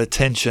lot of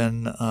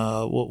attention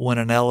when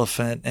an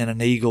elephant and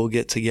an eagle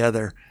get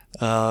together.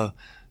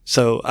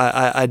 So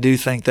I do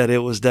think that it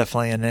was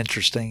definitely an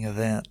interesting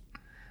event.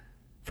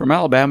 From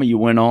Alabama, you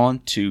went on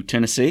to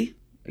Tennessee,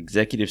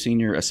 Executive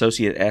Senior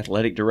Associate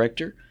Athletic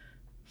Director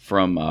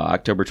from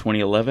October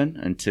 2011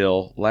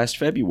 until last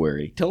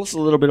February. Tell us a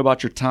little bit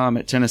about your time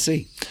at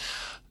Tennessee.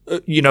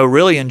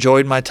 Really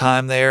enjoyed my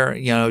time there.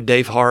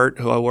 Dave Hart,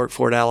 who I worked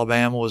for at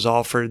Alabama, was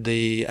offered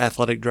the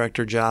athletic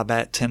director job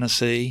at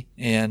Tennessee.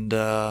 And,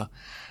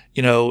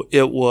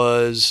 it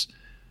was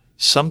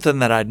something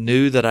that I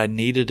knew that I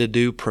needed to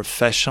do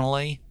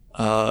professionally.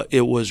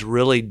 It was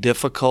really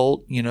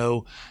difficult.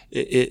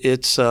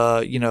 It's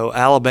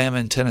Alabama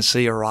and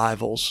Tennessee are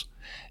rivals.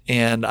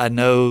 And I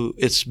know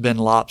it's been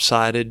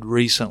lopsided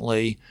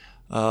recently,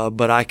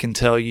 but I can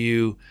tell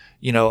you,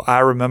 I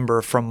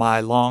remember from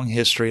my long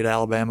history at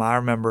Alabama, I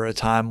remember a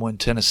time when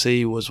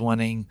Tennessee was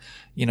winning,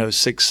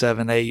 6,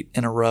 7, 8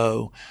 in a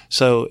row.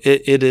 So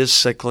it is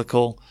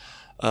cyclical.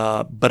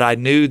 But I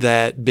knew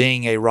that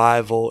being a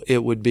rival,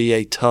 it would be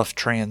a tough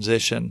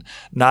transition,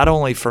 not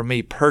only for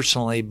me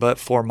personally, but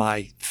for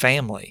my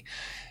family.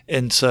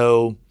 And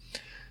so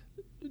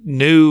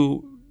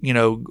knew,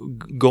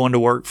 going to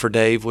work for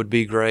Dave would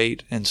be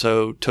great. And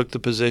so took the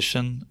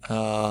position,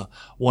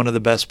 one of the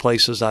best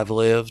places I've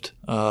lived.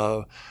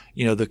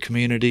 The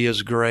community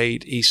is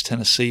great. East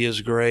Tennessee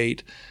is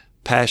great.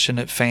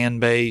 Passionate fan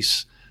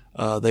base.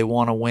 They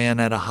want to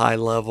win at a high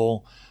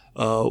level.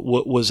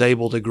 Was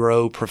able to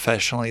grow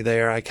professionally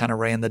there. I kind of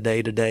ran the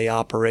day-to-day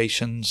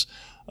operations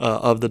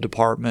of the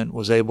department,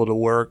 was able to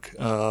work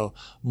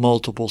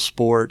multiple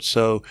sports.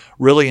 So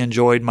really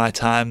enjoyed my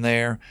time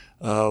there.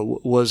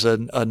 Was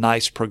a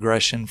nice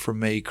progression for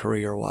me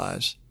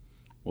career-wise.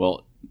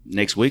 Well,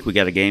 next week we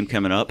got a game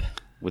coming up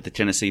with the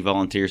Tennessee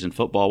Volunteers in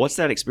football. What's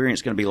that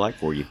experience going to be like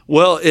for you?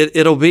 Well,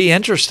 it'll be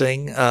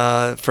interesting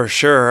for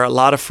sure. A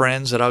lot of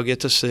friends that I'll get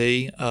to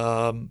see.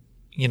 I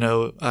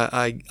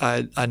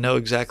know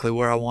exactly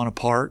where I want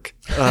to park,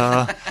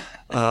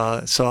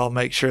 so I'll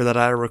make sure that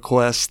I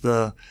request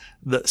the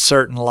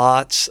certain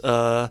lots.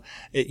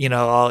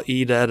 I'll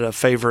eat at a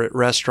favorite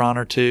restaurant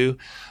or two.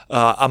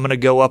 I'm going to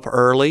go up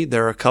early.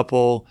 There are a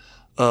couple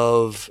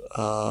of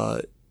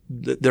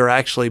they're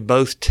actually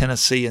both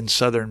Tennessee and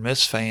Southern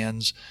Miss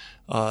fans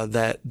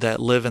that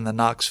live in the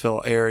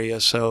Knoxville area.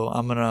 So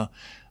I'm gonna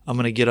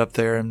get up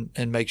there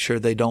and make sure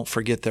they don't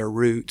forget their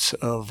roots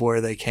of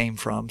where they came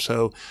from.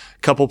 So a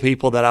couple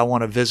people that I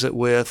want to visit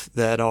with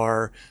that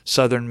are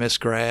Southern Miss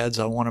grads,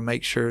 I want to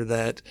make sure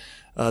that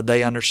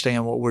they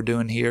understand what we're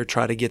doing here,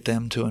 try to get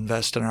them to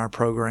invest in our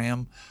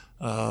program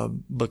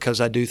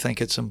because I do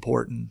think it's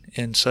important.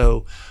 And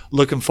so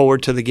looking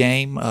forward to the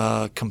game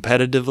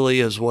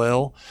competitively as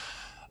well.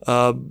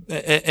 And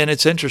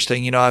it's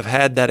interesting, I've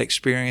had that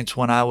experience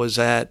when I was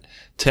at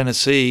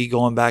Tennessee,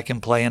 going back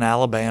and playing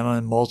Alabama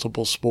in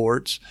multiple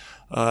sports.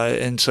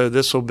 And so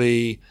this will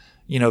be,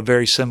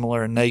 very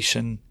similar in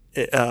relation.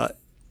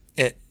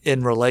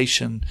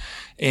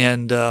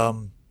 And,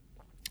 no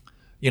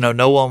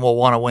one will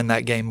want to win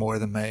that game more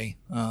than me.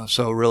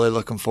 So really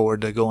looking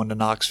forward to going to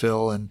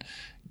Knoxville and,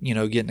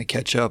 getting to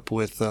catch up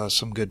with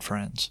some good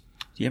friends.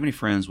 Do you have any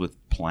friends with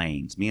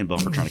planes? Me and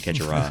Bump are trying to catch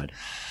a ride.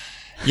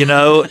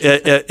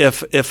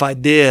 If I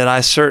did,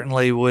 I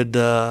certainly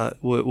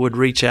would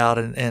reach out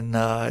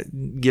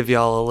and give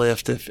y'all a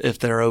lift if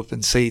they're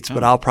open seats,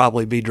 but I'll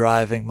probably be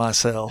driving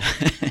myself.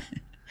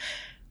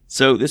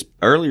 So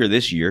earlier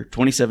this year,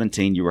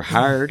 2017, you were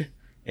hired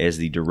as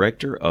the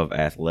Director of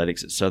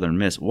Athletics at Southern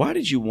Miss. Why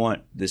did you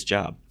want this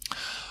job?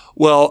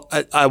 Well,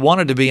 I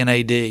wanted to be an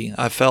AD.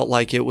 I felt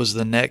like it was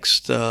the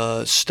next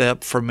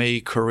step for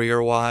me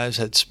career-wise.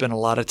 I'd spent a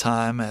lot of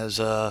time as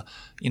a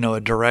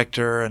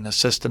director, an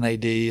assistant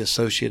AD,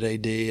 associate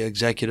AD,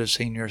 executive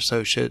senior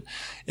associate.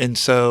 And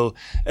so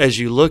as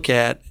you look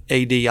at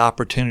AD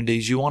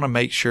opportunities, you want to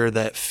make sure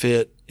that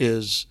fit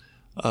is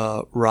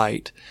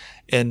right.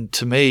 And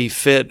to me,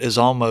 fit is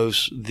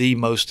almost the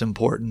most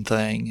important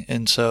thing.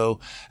 And so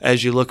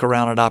as you look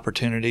around at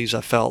opportunities,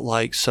 I felt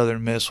like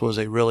Southern Miss was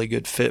a really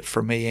good fit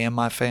for me and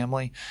my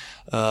family.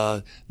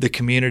 The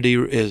community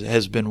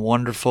has been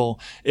wonderful.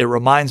 It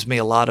reminds me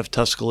a lot of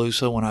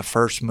Tuscaloosa when I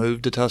first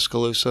moved to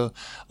Tuscaloosa,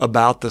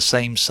 about the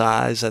same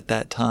size at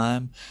that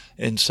time.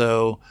 And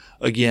so,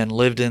 again,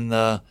 lived in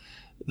the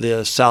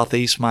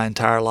Southeast my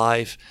entire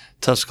life.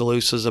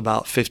 Tuscaloosa is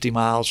about 50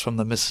 miles from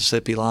the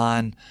Mississippi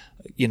line.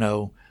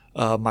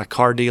 My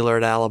car dealer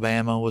at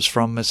Alabama was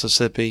from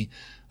Mississippi,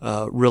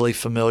 really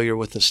familiar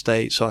with the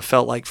state. So I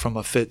felt like from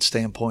a fit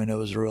standpoint, it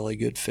was a really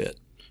good fit.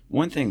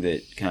 One thing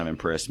that kind of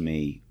impressed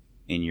me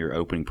in your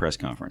opening press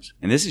conference,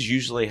 and this is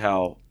usually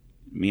how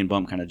me and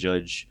Bump kind of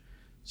judge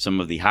some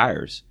of the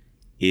hires,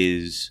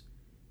 is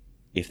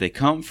if they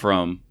come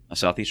from a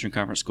Southeastern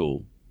Conference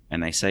school,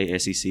 and they say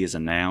SEC is a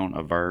noun,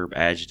 a verb,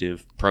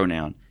 adjective,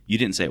 pronoun, you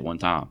didn't say it one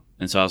time.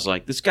 And so I was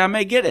like, this guy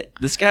may get it.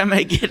 This guy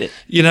may get it.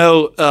 You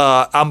know,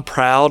 I'm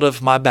proud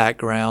of my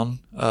background.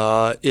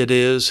 It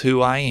is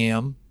who I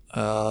am.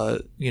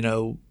 You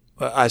know,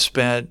 I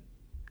spent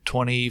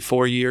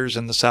 24 years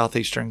in the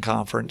Southeastern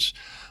Conference.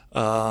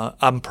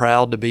 I'm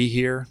proud to be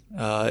here.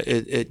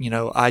 You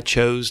know, I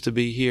chose to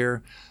be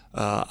here.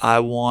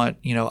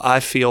 I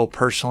feel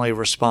personally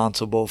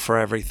responsible for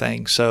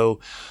everything.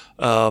 So,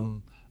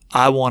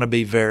 I want to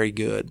be very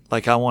good.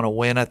 Like, I want to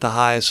win at the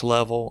highest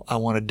level. I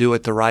want to do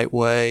it the right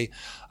way.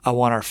 I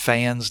want our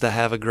fans to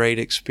have a great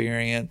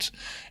experience.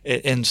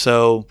 And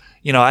so,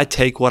 you know, I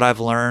take what I've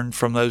learned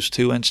from those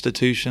two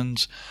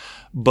institutions,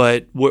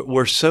 but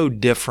we're so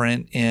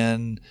different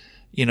in,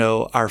 you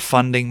know, our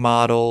funding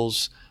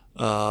models,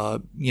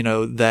 you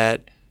know,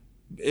 that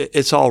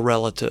it's all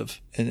relative.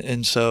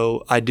 And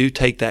so I do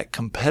take that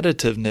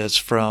competitiveness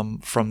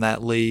from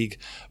that league,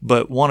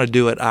 but want to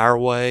do it our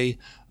way,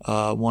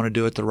 want to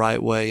do it the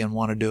right way, and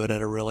want to do it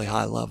at a really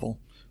high level.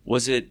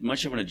 Was it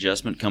much of an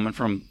adjustment coming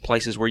from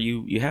places where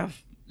you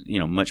have, you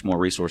know, much more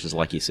resources,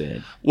 like you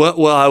said?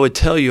 Well, I would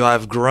tell you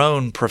I've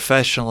grown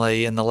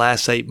professionally in the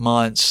last 8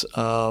 months,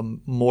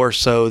 more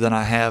so than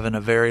I have in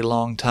a very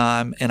long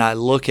time, and I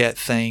look at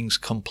things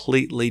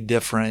completely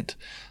different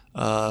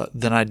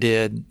than I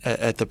did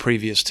at the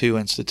previous two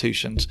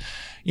institutions.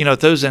 You know, at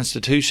those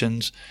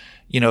institutions,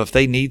 you know, if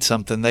they need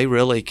something, they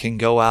really can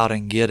go out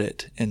and get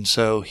it. And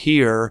so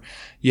here,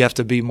 you have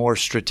to be more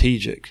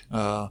strategic.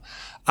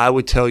 I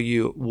would tell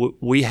you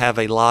we have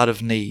a lot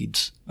of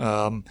needs.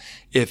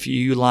 If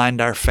you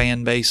lined our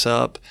fan base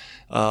up,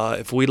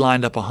 if we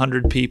lined up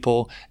 100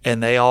 people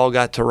and they all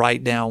got to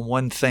write down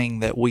one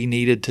thing that we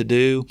needed to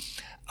do,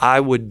 I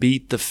would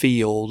beat the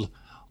field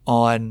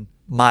on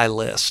my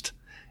list.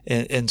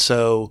 And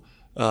so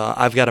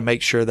I've got to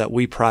make sure that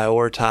we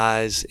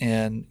prioritize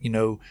and, you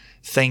know,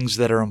 things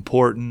that are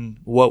important,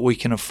 what we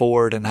can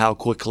afford, and how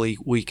quickly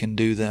we can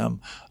do them.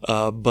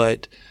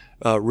 But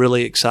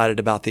really excited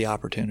about the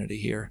opportunity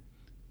here.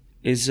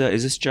 Is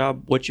this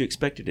job what you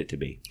expected it to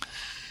be?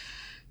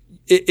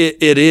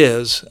 It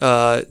is.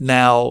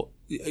 Now,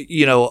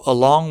 you know,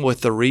 along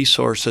with the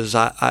resources,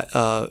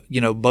 I you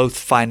know, both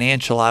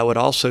financial, I would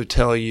also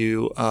tell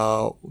you,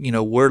 you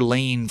know, we're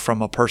lean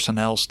from a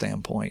personnel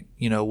standpoint.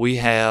 You know,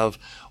 we've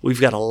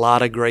got a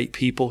lot of great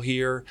people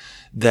here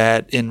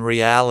that in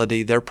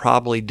reality, they're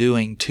probably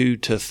doing 2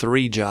 to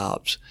 3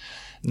 jobs.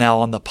 Now,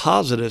 on the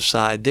positive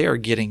side, they are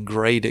getting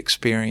great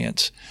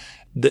experience.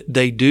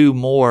 They do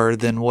more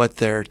than what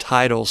their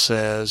title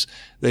says.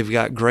 They've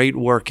got great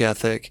work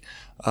ethic.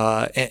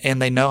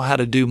 And they know how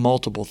to do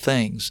multiple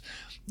things.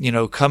 You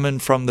know, coming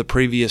from the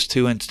previous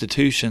two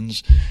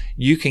institutions,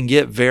 you can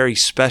get very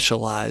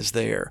specialized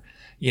there.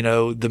 You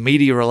know, the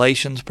media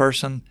relations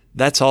person,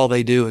 that's all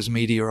they do is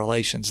media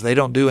relations. They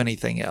don't do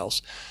anything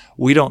else.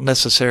 We don't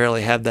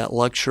necessarily have that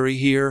luxury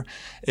here.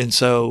 And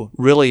so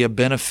really a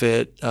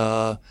benefit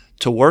to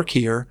work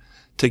here,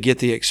 to get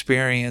the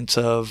experience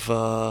of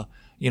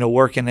you know,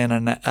 working in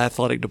an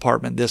athletic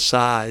department this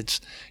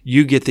size,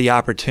 you get the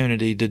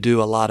opportunity to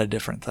do a lot of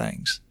different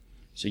things.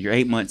 So you're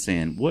 8 months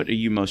in. What are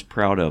you most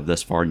proud of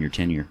thus far in your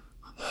tenure?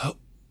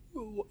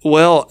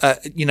 Well,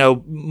 you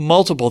know,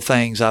 multiple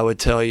things I would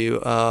tell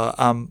you.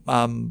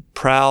 I'm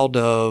proud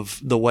of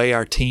the way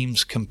our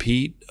teams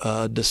compete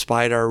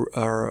despite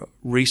our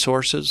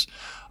resources.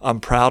 I'm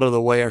proud of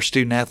the way our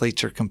student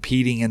athletes are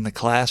competing in the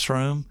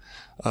classroom.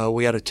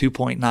 We had a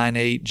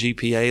 2.98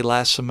 GPA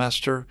last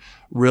semester,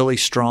 really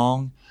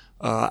strong.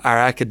 Our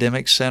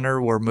academic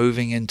center, we're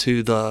moving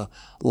into the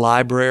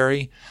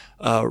library,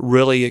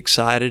 really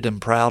excited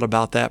and proud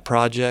about that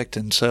project.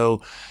 And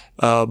so,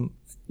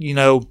 you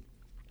know,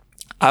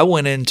 I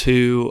went in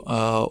to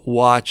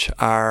watch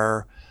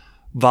our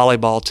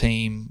volleyball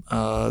team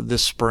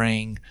this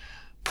spring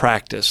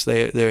practice.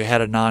 They had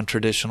a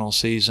non-traditional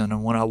season.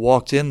 And when I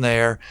walked in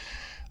there,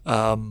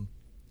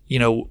 you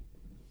know,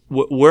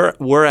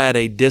 we're at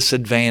a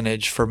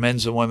disadvantage for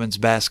men's and women's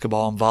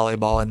basketball and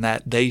volleyball in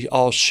that they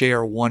all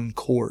share one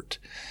court.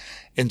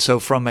 And so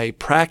from a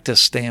practice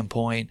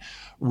standpoint,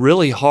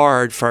 really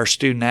hard for our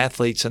student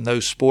athletes in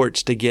those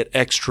sports to get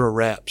extra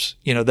reps.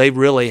 You know, they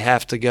really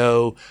have to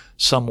go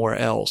somewhere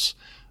else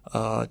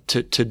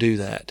to do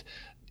that.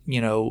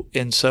 You know,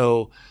 and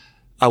so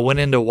I went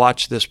in to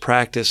watch this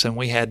practice, and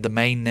we had the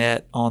main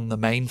net on the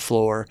main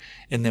floor,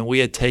 and then we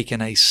had taken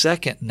a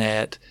second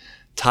net,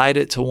 tied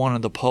it to one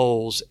of the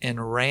poles,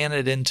 and ran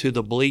it into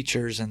the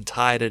bleachers and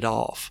tied it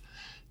off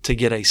to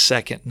get a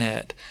second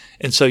net.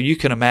 And so you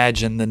can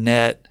imagine the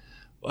net,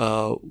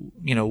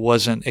 you know,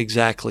 wasn't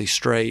exactly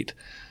straight,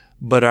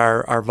 but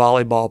our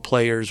volleyball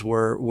players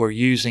were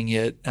using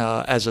it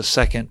as a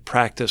second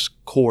practice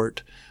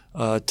court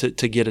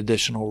to get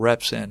additional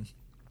reps in.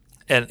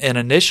 And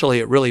initially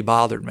it really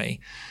bothered me.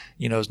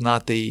 You know, it's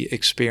not the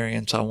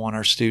experience I want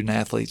our student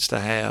athletes to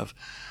have.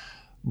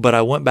 But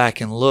I went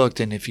back and looked,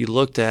 and if you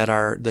looked at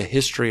the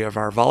history of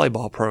our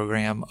volleyball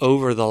program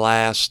over the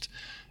last,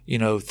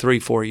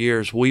 3-4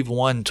 years, we've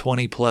won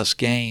 20 plus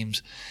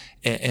games,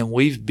 and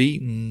we've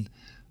beaten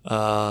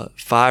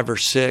 5 or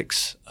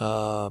 6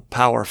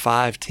 Power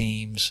 5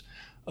 teams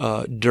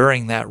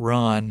during that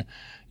run.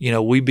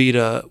 We beat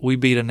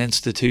an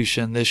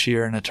institution this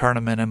year in a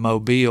tournament in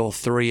Mobile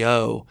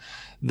 3-0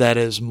 that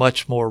is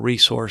much more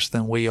resourced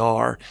than we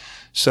are.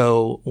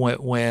 So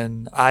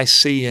when I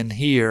see and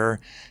hear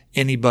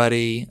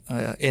anybody,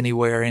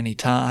 anywhere,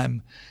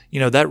 anytime,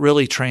 that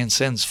really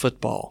transcends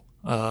football.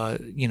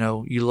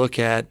 You look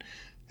at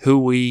who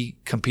we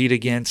compete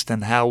against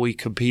and how we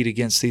compete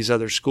against these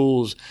other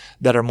schools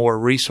that are more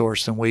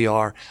resourced than we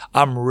are.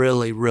 I'm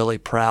really, really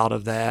proud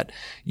of that.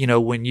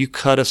 When you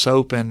cut us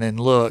open and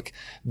look,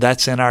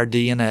 that's in our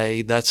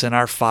DNA, that's in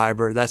our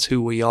fiber, that's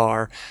who we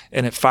are.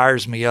 And it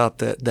fires me up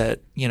that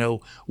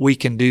we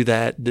can do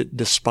that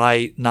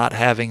despite not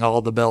having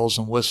all the bells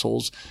and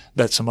whistles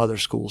that some other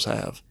schools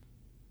have.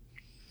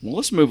 Well,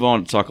 let's move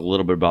on to talk a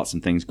little bit about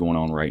some things going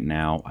on right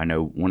now. I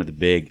know one of the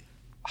big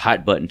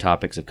hot button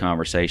topics of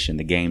conversation,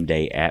 the game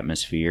day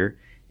atmosphere,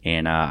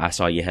 and I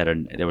saw you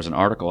there was an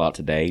article out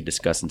today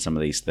discussing some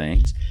of these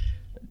things.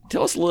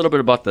 Tell us a little bit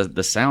about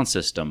the sound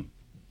system.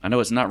 I know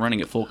it's not running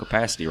at full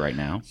capacity right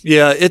now.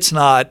 Yeah, it's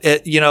not.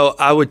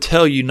 I would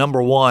tell you,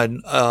 number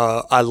one,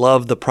 I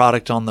love the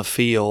product on the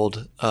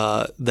field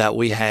that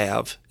we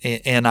have,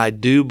 and I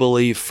do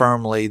believe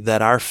firmly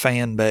that our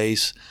fan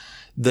base,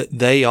 that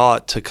they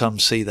ought to come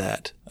see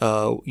that.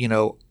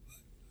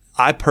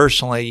 I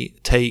personally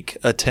take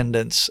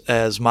attendance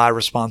as my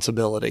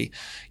responsibility.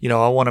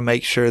 I want to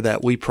make sure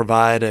that we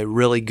provide a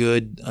really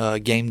good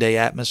game day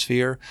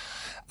atmosphere.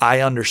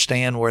 I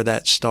understand where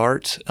that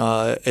starts.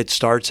 It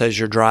starts as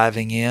you're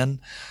driving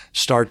in,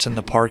 starts in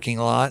the parking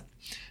lot.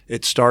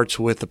 It starts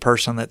with the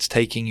person that's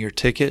taking your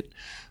ticket.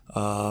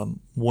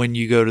 When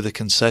you go to the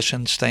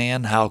concession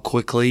stand, how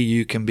quickly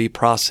you can be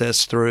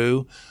processed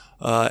through.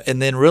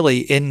 And then really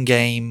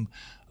in-game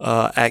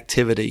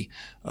activity.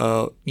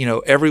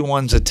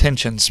 Everyone's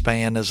attention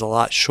span is a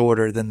lot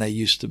shorter than they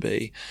used to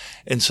be.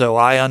 And so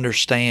I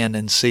understand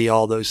and see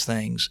all those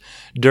things.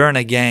 During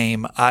a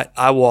game,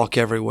 I walk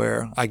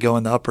everywhere. I go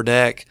in the upper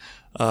deck.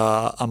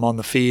 I'm on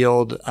the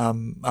field.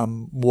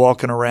 I'm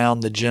walking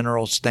around the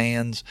general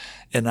stands,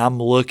 and I'm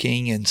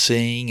looking and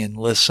seeing and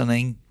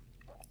listening.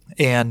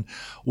 And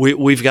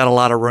we've got a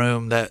lot of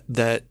room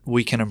that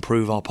we can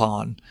improve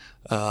upon.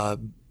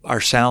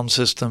 Our sound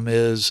system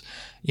is,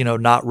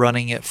 not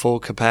running at full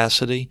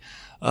capacity.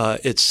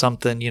 It's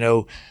something,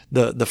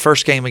 the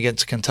first game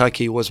against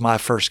Kentucky was my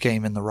first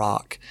game in the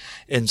Rock.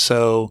 And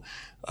so,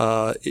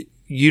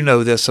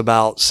 this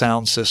about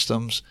sound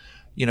systems.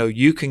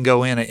 You can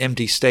go in an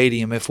empty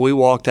stadium. If we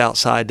walked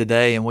outside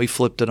today and we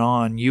flipped it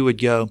on, you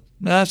would go,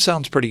 that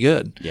sounds pretty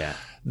good. Yeah.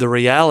 The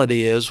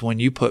reality is when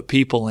you put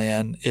people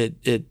in,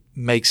 it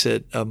makes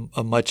it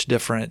a much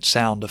different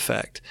sound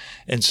effect.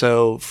 And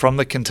so from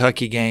the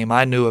Kentucky game,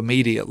 I knew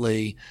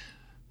immediately,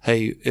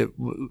 hey,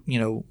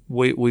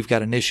 we've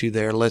got an issue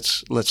there.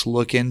 Let's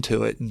look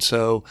into it. And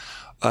so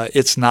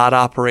it's not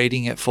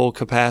operating at full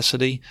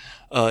capacity.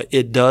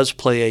 It does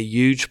play a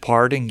huge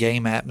part in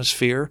game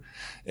atmosphere.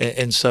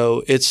 And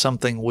so it's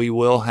something we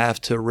will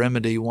have to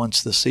remedy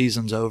once the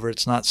season's over.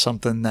 It's not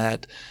something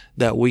that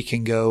we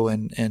can go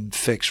and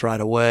fix right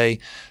away.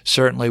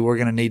 Certainly we're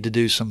going to need to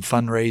do some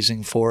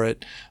fundraising for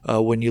it.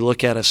 When you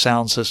look at a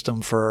sound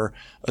system for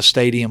a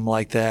stadium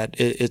like that,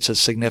 it's a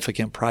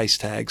significant price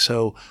tag.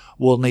 So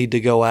we'll need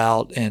to go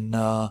out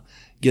and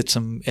get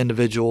some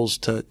individuals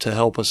to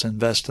help us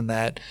invest in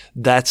that.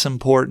 That's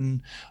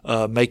important.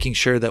 Making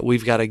sure that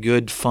we've got a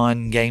good,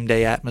 fun game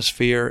day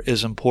atmosphere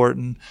is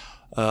important.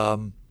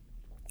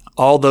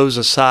 All those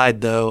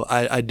aside, though,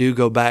 I do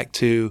go back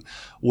to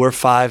we're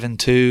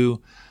 5-2.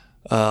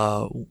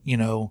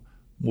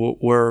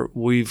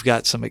 We've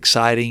got some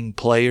exciting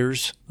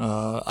players.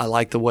 I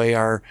like the way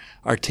our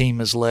team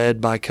is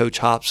led by Coach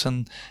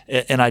Hobson,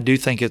 and I do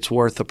think it's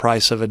worth the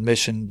price of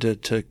admission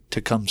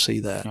to come see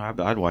that.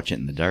 I'd watch it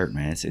in the dirt,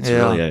 man. It's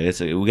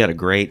really we got a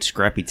great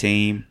scrappy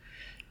team,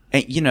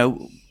 and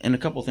and a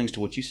couple of things to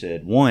what you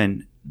said.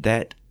 One,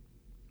 that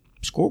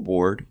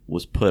scoreboard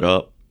was put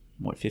up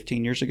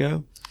 15 years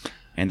ago,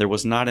 and there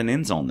was not an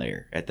end zone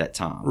there at that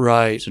time.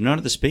 Right. So none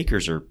of the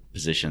speakers are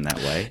positioned that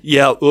way.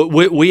 Yeah,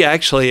 we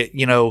actually,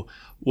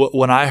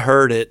 when I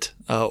heard it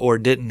or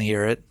didn't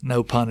hear it,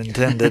 no pun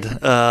intended,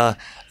 I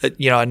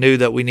knew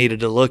that we needed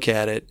to look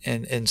at it.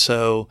 And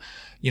so,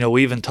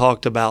 we even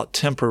talked about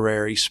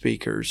temporary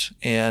speakers.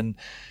 And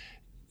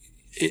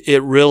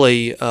it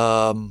really,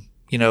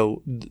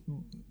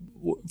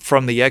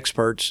 from the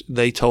experts,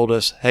 they told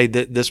us, hey,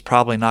 this is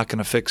probably not going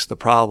to fix the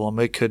problem.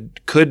 It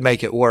could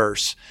make it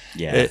worse.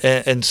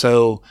 Yeah. And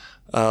so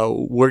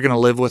we're going to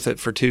live with it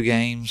for 2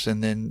 games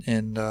and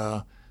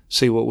then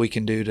see what we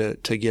can do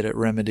to get it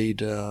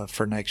remedied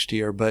for next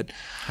year. But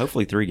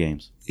hopefully 3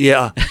 games.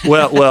 Yeah.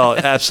 Well,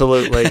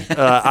 absolutely.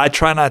 I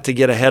try not to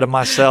get ahead of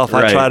myself.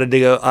 Right. I try to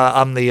go.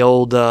 I'm the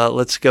old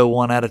let's go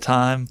one at a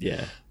time.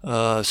 Yeah.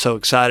 So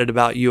excited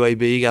about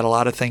UAB. Got a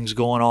lot of things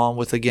going on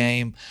with the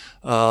game.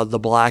 The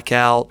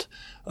blackout.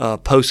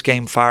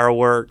 post-game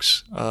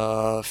fireworks,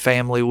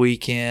 family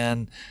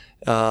weekend.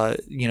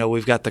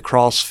 We've got the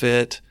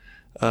CrossFit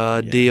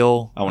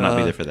deal. I will not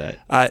be there for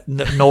that.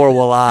 Nor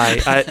will I.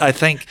 I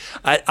think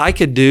I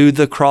could do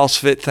the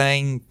CrossFit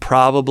thing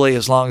probably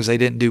as long as they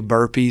didn't do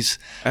burpees.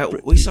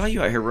 We saw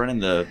you out here running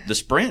the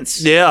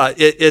sprints. Yeah,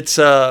 it's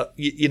that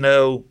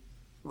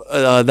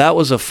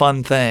was a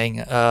fun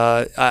thing.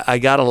 I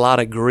got a lot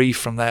of grief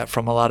from that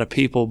from a lot of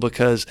people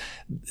because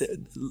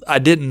I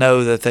didn't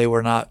know that they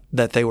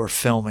were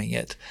filming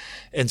it.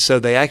 And so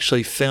they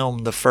actually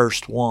filmed the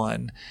first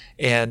one,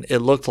 and it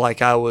looked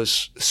like I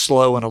was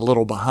slow and a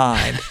little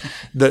behind.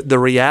 The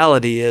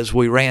reality is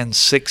we ran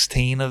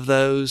 16 of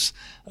those,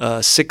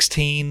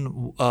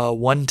 16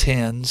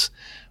 110s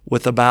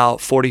with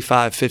about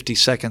 45, 50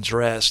 seconds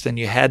rest, and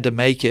you had to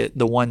make it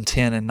the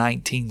 110 in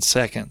 19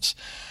 seconds.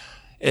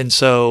 And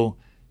so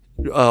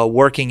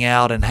working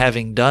out and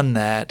having done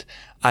that,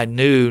 I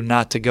knew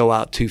not to go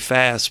out too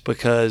fast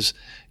because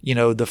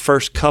the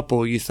first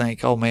couple you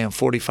think, oh man,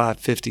 45,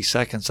 50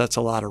 seconds, that's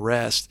a lot of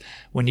rest.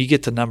 When you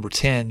get to number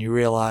 10, you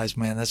realize,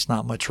 man, that's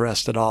not much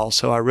rest at all.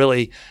 So I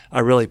really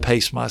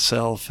pace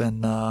myself,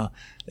 and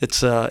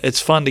it's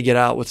fun to get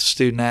out with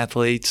student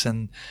athletes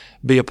and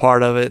be a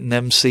part of it and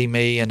them see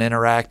me and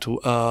interact,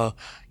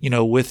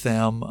 with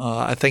them.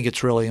 I think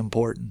it's really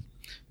important.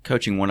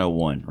 Coaching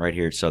 101 right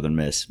here at Southern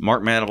Miss.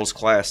 Mark Manival's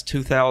class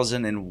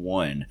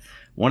 2001.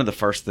 One of the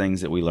first things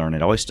that we learned,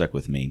 it always stuck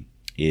with me,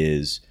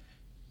 is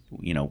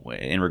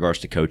in regards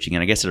to coaching,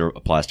 and I guess it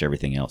applies to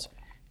everything else,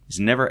 is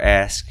never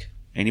ask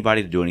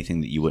anybody to do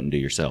anything that you wouldn't do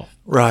yourself.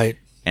 Right.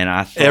 And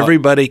I thought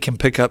everybody can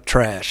pick up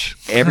trash.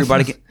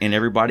 Everybody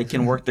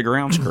can work the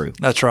grounds crew.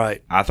 That's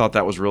right. I thought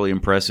that was really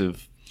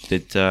impressive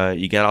that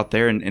you got out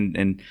there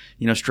and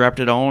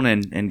strapped it on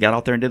and got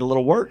out there and did a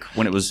little work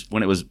when it was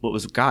it was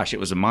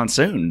a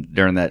monsoon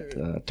during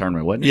that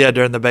tournament, wasn't it? Yeah,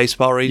 during the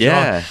baseball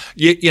regional.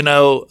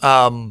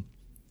 Yeah.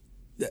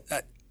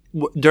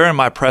 During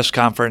my press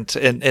conference,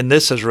 and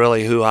this is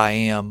really who I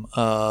am,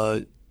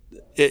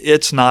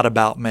 it's not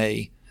about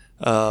me.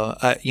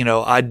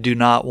 I do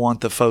not want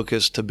the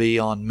focus to be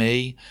on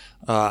me.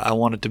 I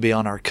want it to be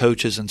on our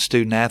coaches and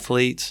student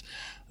athletes.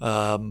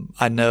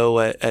 I know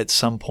at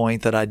some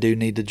point that I do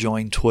need to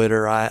join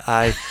Twitter.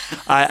 I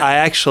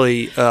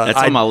actually that's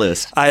on my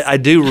list. I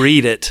do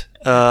read it,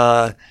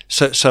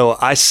 so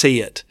I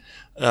see it.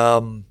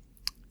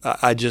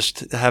 I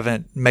just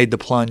haven't made the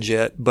plunge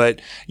yet.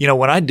 But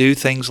when I do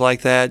things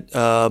like that,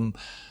 the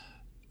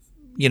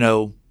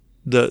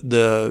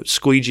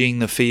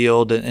squeegeeing the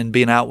field and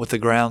being out with the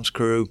grounds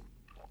crew,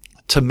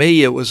 to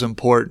me it was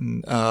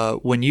important.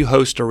 When you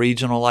host a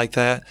regional like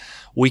that,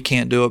 we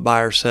can't do it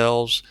by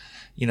ourselves.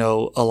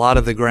 A lot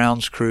of the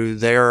grounds crew,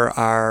 they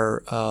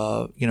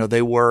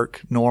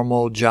work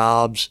normal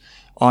jobs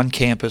on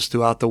campus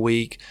throughout the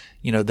week.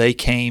 They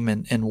came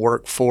and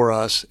worked for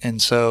us. And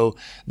so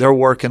they're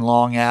working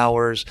long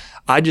hours.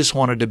 I just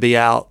wanted to be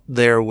out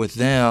there with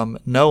them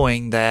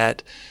knowing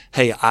that,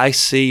 hey, I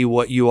see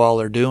what you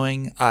all are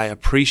doing. I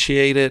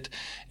appreciate it.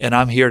 And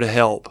I'm here to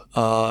help.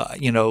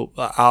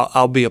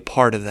 I'll be a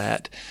part of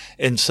that.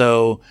 And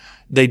so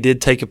they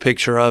did take a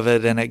picture of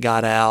it and it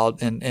got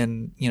out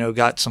and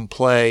got some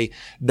play.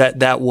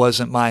 That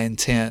wasn't my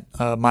intent.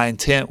 My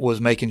intent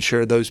was making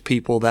sure those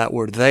people that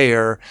were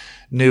there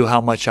knew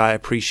how much I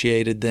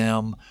appreciated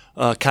them,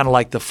 kind of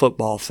like the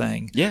football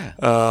thing. Yeah.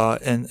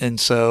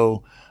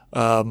 So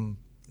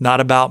not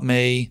about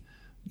me,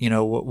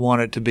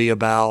 want it to be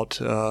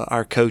about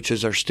our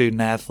coaches, our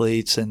student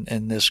athletes,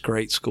 and this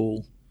great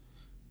school.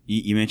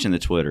 You mentioned the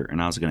Twitter,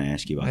 and I was going to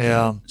ask you about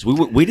that.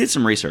 So we did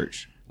some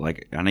research.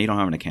 Like, I know you don't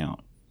have an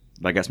account,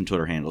 but I got some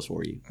Twitter handles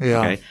for you. Yeah.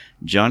 Okay.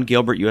 John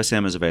Gilbert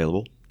USM is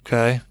available.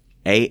 Okay.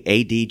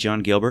 AD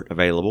John Gilbert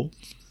available.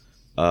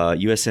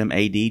 USM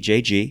AD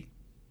JG,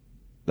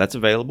 that's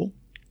available.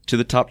 To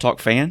the Top Talk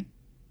fan,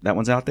 that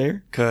one's out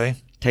there. Okay.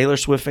 Taylor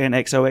Swift fan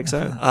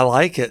XOXO. I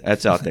like it.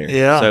 That's out there.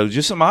 Yeah. So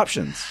just some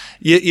options.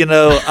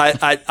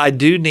 I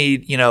do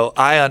need.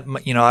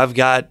 I've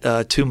got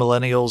two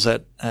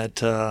millennials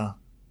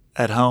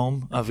at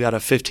home. I've got a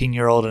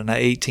 15-year-old and an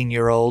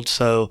 18-year-old,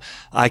 so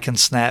I can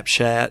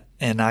Snapchat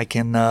and I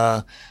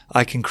can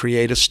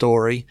create a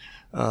story,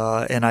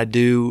 and I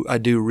do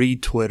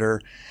read Twitter.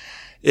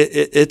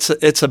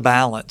 It's a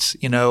balance.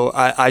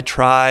 I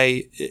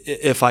try,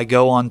 if I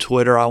go on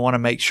Twitter, I want to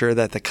make sure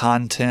that the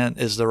content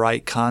is the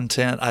right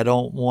content. I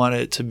don't want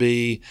it to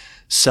be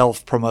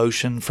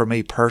self-promotion for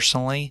me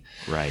personally.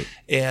 Right.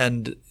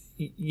 And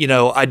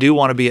I do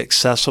want to be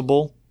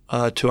accessible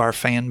to our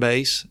fan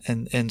base,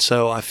 and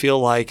so I feel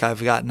like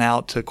I've gotten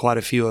out to quite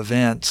a few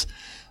events,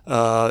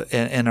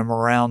 and I'm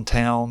around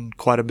town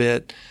quite a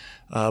bit.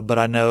 But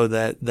I know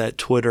that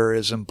Twitter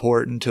is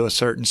important to a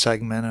certain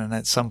segment, and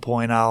at some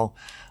point I'll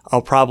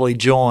probably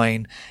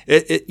join.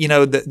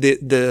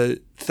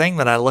 The thing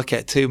that I look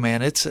at too,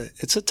 man, it's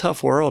a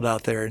tough world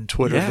out there in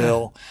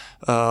Twitterville.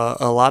 Yeah.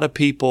 A lot of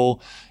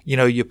people,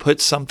 you put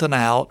something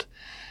out,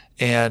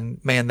 and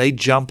man, they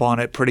jump on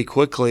it pretty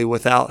quickly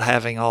without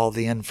having all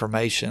the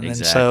information.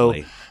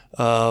 Exactly. And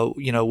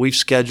We've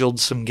scheduled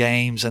some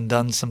games and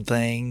done some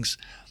things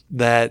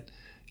that,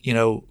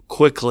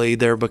 quickly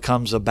there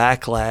becomes a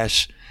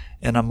backlash.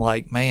 And I'm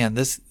like, man,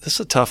 this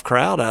is a tough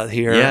crowd out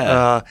here.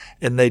 Yeah.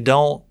 And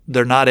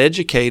they're not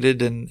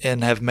educated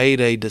and have made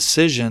a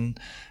decision,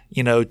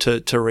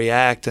 to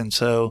react. And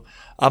so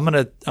I'm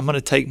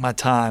gonna take my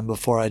time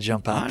before I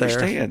jump out there.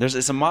 I understand.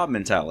 It's a mob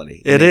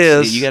mentality. It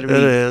is. You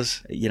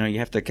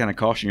have to kind of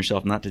caution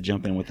yourself not to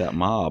jump in with that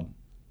mob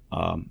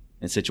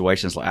in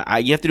situations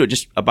like you have to do it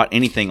just about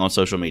anything on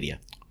social media.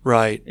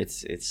 Right.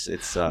 It's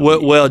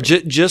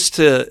just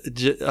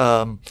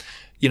to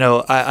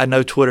I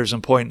know Twitter's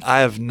important. I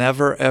have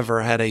never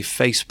ever had a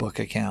Facebook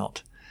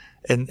account,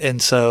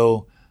 and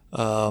so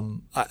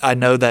I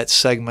know that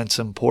segment's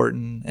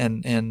important,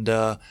 and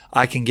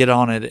I can get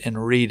on it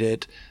and read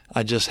it.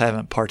 I just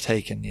haven't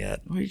partaken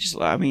yet. Well,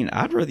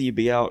 I'd rather you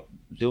be out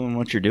doing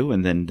what you're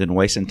doing than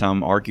wasting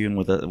time arguing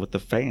with the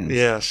fans.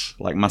 Yes,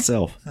 like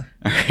myself. All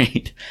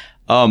right.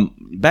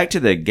 Back to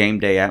the game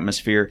day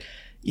atmosphere.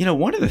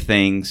 One of the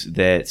things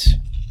that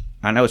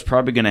I know is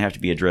probably going to have to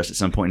be addressed at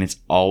some point, and it's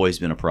always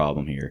been a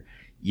problem here.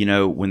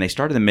 When they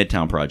started the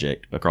Midtown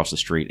project across the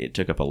street, it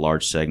took up a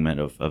large segment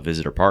of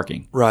visitor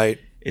parking. Right.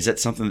 Is that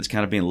something that's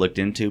kind of being looked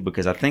into?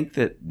 Because I think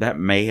that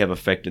may have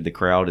affected the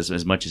crowd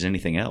as much as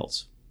anything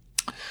else.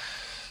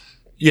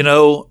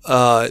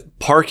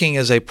 Parking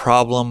is a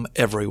problem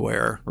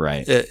everywhere.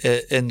 Right.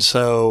 And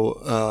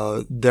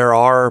so there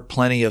are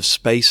plenty of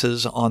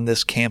spaces on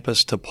this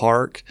campus to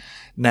park.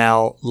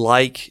 Now,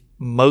 like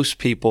most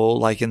people,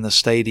 like in the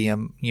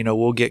stadium,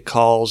 we'll get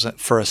calls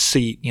for a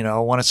seat. I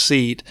want a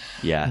seat,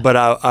 but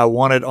I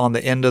want it on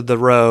the end of the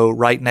row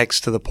right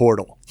next to the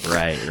portal.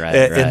 Right.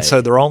 And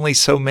so there are only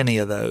so many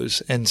of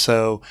those. And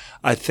so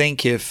I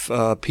think if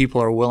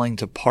people are willing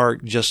to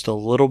park just a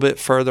little bit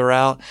further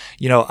out,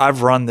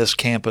 I've run this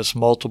campus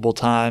multiple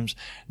times.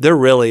 There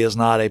really is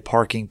not a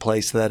parking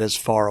place that is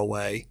far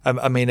away.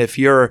 I mean, if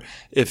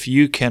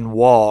you can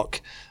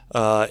walk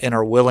and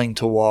are willing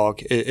to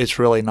walk, it's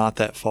really not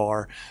that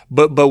far.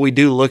 But we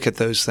do look at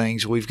those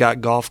things. We've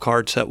got golf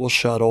carts that will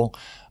shuttle.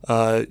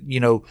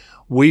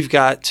 We've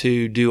got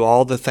to do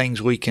all the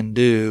things we can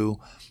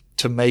do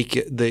to make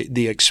it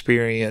the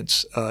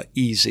experience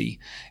easy.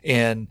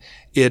 And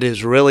it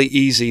is really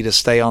easy to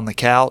stay on the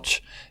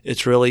couch.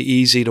 It's really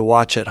easy to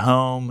watch at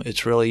home.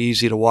 It's really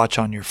easy to watch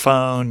on your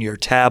phone, your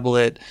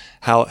tablet,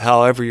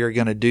 however you're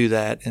going to do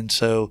that. And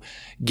so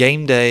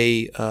game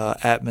day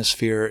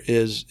atmosphere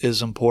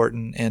is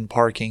important, and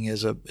parking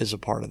is a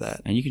part of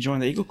that. And you can join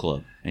the Eagle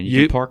Club, and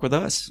you can park with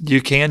us.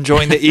 You can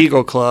join the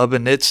Eagle Club,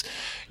 and it's,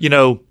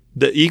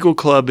 the Eagle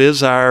Club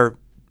is our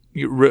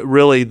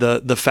really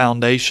the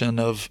foundation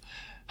of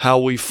how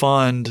we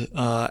fund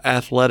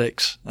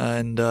athletics,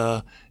 and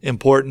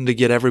important to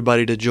get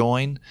everybody to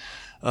join.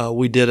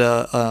 We did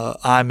a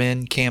I'm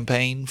In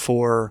campaign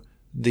for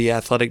the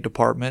athletic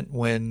department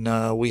when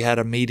we had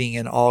a meeting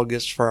in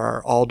August for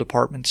our all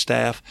department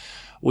staff.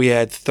 We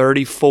had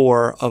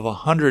 34 of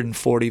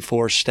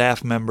 144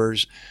 staff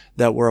members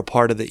that were a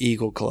part of the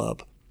Eagle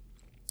Club.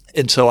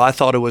 And so I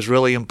thought it was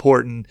really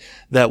important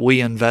that we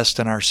invest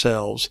in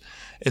ourselves.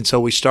 And so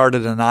we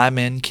started an I'm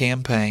In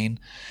campaign,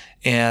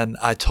 and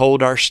I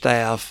told our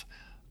staff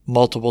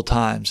multiple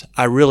times,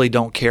 I really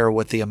don't care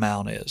what the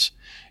amount is.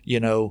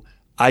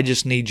 I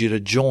just need you to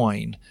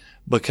join,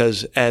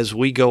 because as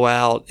we go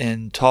out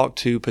and talk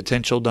to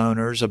potential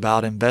donors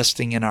about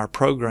investing in our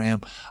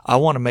program, I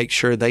want to make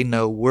sure they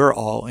know we're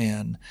all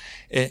in.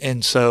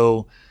 And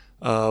so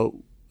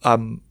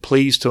I'm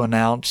pleased to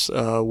announce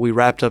we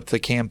wrapped up the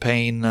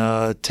campaign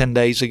 10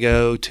 days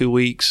ago, 2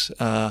 weeks,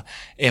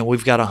 and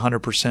we've got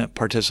 100%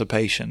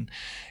 participation.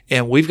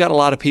 And we've got a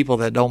lot of people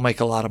that don't make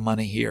a lot of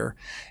money here.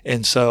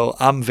 And so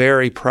I'm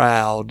very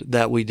proud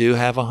that we do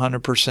have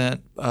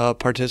 100%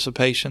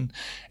 participation.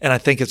 And I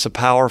think it's a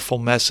powerful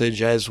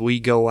message as we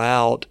go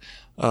out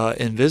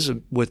and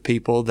visit with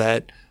people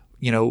that,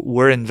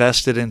 we're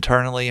invested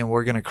internally, and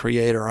we're going to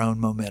create our own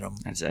momentum.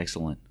 That's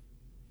excellent.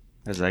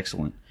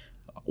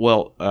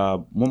 Well,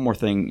 one more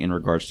thing in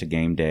regards to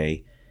game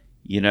day,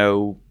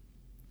 and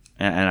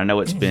I know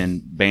it's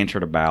been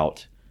bantered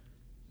about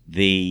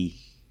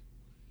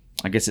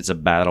I guess it's a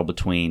battle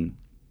between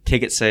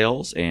ticket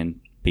sales and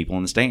people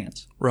in the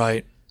stands.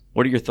 Right.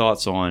 What are your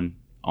thoughts on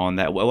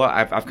that? Well,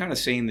 I've kind of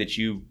seen that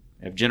you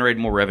have generated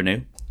more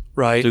revenue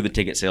through the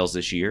ticket sales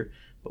this year,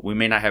 but we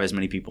may not have as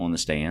many people in the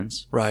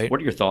stands. Right. What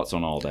are your thoughts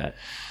on all that?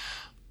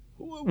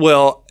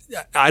 Well,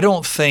 I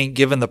don't think,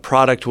 given the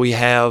product we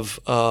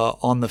have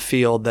on the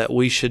field, that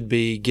we should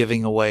be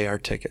giving away our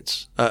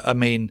tickets.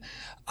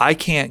 I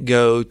can't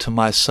go to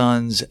my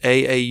son's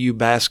AAU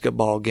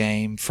basketball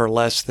game for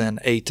less than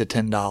 $8 to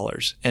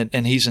 $10,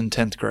 and he's in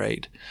 10th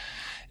grade.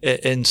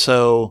 And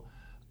so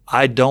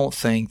I don't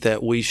think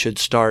that we should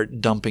start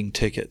dumping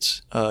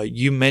tickets.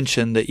 You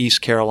mentioned the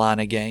East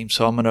Carolina game,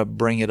 so I'm going to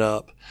bring it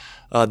up.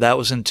 That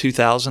was in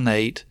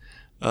 2008.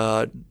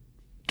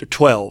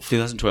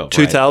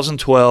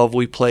 2012.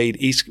 We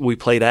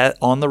played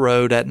on the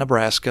road at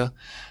Nebraska.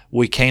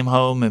 We came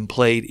home and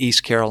played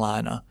East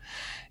Carolina,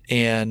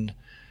 and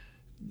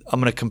I'm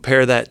going to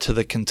compare that to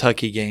the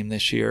Kentucky game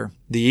this year.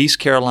 The East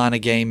Carolina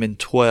game in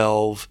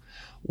 12,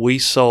 we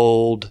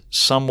sold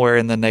somewhere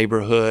in the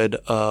neighborhood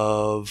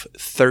of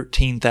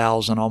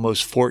 13,000,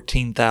 almost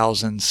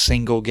 14,000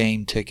 single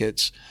game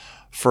tickets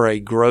for a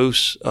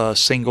gross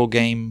single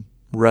game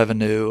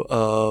revenue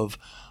of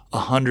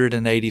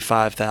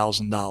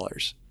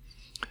 $185,000.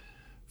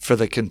 For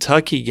the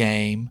Kentucky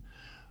game,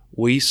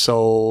 we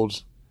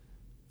sold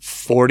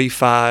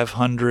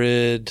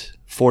 4,500,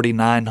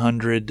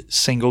 4,900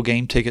 single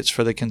game tickets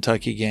for the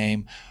Kentucky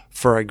game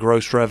for a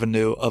gross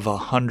revenue of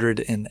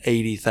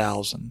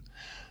 $180,000.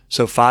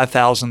 So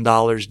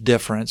 $5,000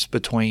 difference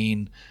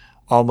between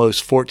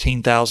almost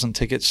 14,000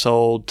 tickets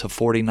sold to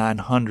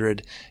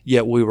 4,900,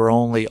 yet we were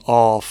only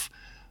off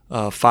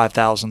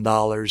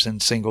 $5,000 in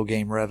single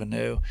game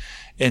revenue.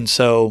 And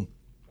so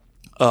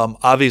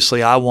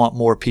obviously I want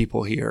more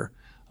people here,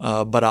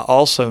 but I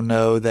also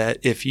know that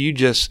if you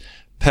just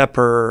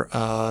pepper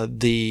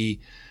the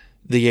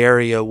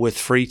area with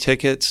free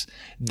tickets,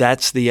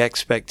 that's the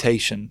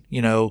expectation.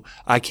 You know,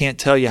 I can't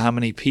tell you how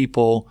many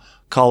people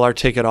call our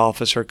ticket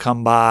office or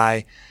come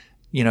by,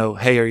 you know,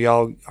 hey,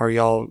 are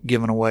y'all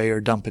giving away or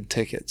dumping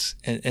tickets?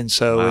 And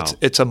so wow.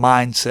 it's a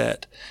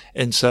mindset.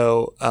 And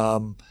so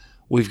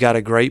we've got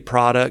a great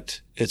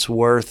product. It's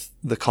worth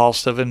the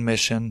cost of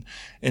admission.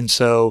 And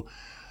so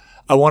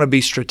I want to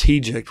be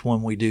strategic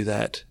when we do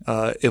that.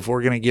 If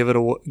we're going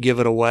to give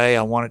it away,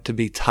 I want it to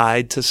be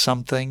tied to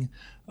something.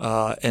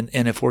 And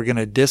if we're going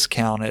to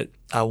discount it,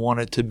 I want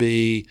it to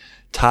be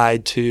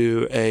tied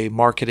to a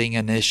marketing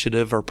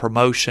initiative or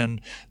promotion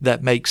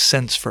that makes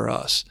sense for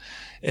us.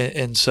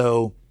 And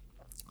so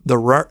the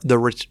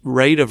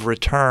rate of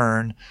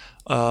return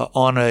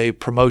on a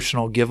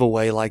promotional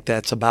giveaway like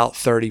that's about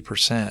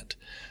 30%.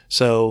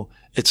 So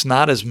it's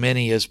not as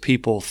many as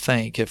people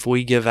think. If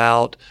we give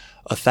out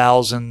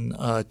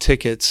 1,000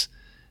 tickets,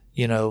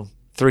 you know,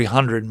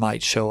 300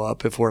 might show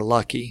up if we're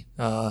lucky.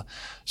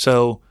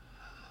 So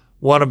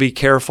want to be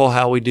careful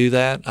how we do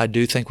that. I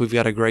do think we've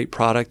got a great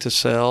product to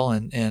sell,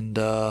 and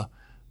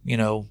you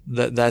know,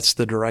 that's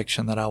the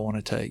direction that I want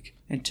to take.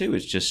 And two,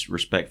 it's just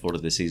respectful to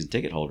the season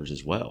ticket holders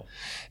as well.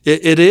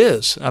 It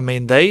is. I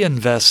mean, they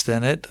invest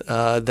in it.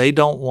 They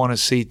don't want to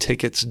see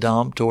tickets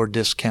dumped or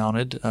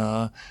discounted.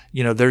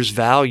 You know, there's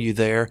value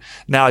there.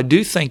 Now, I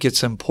do think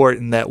it's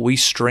important that we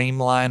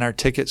streamline our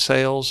ticket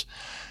sales.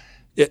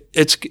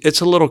 It's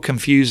a little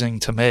confusing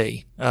to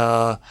me.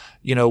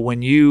 You know,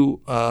 when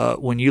you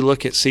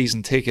look at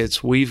season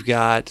tickets, we've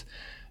got,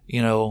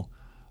 you know,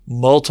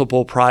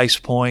 multiple price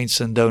points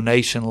and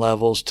donation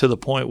levels to the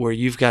point where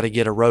you've got to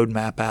get a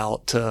roadmap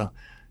out to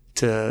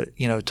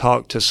you know,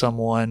 talk to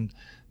someone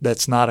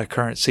that's not a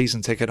current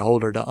season ticket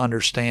holder to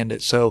understand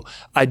it. So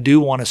I do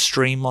want to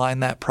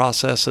streamline that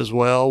process as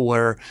well,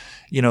 where,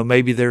 you know,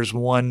 maybe there's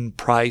one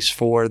price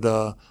for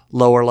the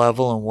lower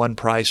level and one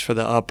price for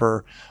the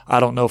upper. I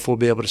don't know if we'll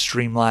be able to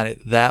streamline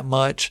it that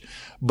much,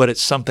 but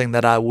it's something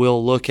that I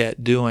will look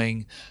at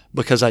doing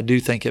because I do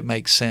think it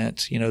makes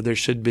sense. You know, there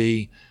should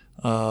be,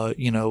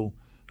 you know,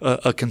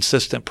 a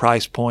consistent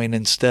price point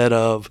instead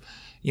of,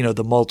 you know,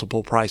 the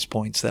multiple price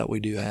points that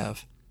we do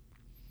have.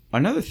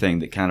 Another thing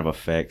that kind of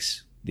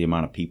affects the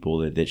amount of people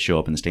that show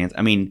up in the stands,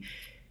 I mean,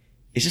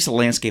 it's just a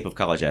landscape of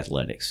college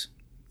athletics.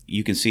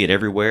 You can see it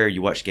everywhere.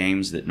 You watch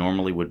games that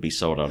normally would be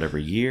sold out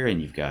every year,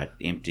 and you've got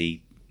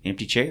empty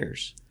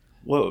chairs.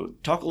 Well,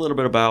 talk a little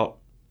bit about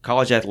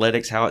college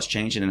athletics, how it's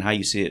changing, and how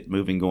you see it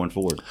moving going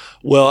forward.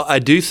 Well, I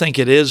do think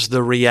it is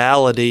the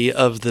reality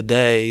of the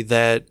day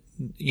that,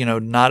 you know,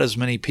 not as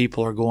many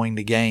people are going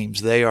to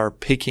games. They are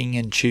picking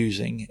and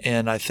choosing.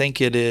 And I think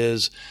it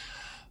is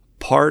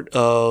part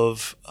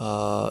of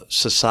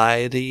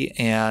society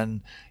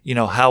and, you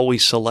know, how we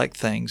select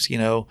things. You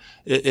know,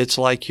 it's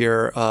like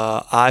your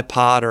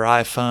iPod or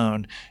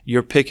iPhone.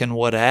 You're picking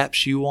what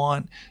apps you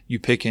want.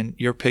 You're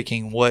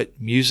picking what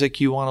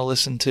music you want to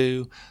listen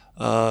to.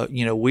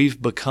 You know,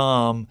 we've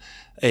become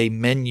a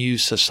menu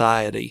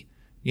society.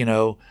 You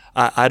know,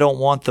 I don't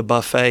want the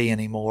buffet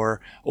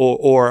anymore,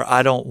 or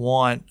I don't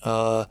want,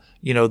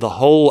 you know, the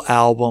whole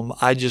album.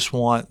 I just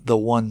want the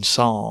one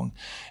song.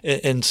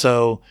 And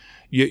so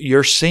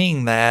you're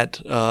seeing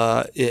that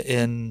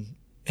in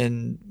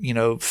you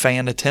know,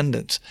 fan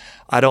attendance.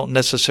 I don't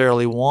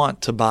necessarily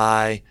want to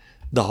buy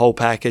the whole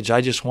package. I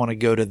just want to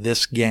go to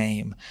this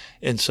game.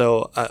 And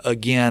so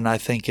again, I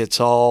think it's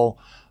all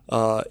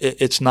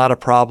it's not a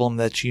problem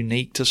that's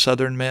unique to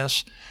Southern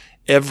Miss.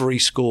 Every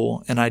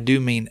school, and I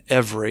do mean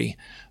every,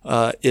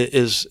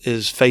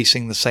 is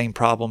facing the same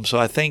problem. So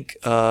I think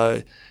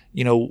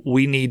you know,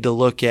 we need to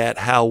look at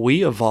how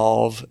we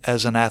evolve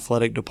as an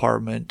athletic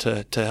department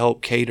to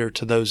help cater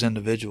to those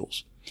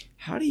individuals.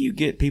 How do you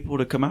get people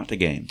to come out to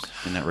games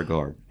in that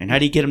regard? And how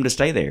do you get them to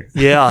stay there?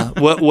 Yeah,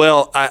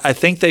 well, I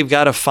think they've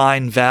got to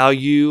find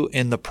value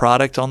in the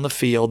product on the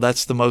field.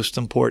 That's the most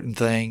important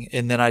thing.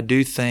 And then I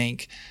do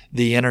think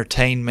the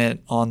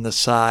entertainment on the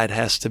side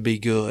has to be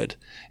good.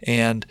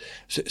 And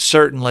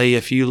certainly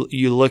if you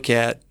look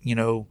at, you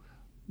know,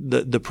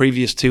 the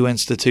previous two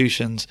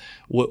institutions,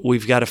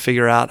 we've got to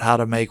figure out how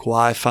to make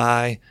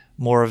Wi-Fi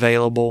more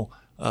available.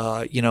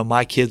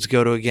 My kids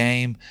go to a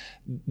game,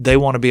 they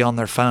want to be on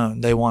their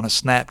phone. They want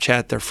to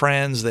Snapchat their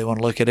friends. They want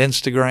to look at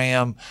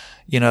Instagram.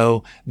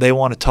 They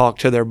want to talk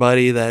to their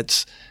buddy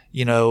that's,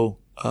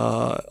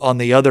 on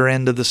the other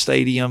end of the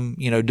stadium,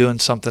 doing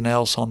something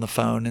else on the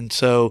phone. And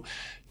so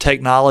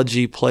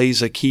technology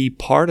plays a key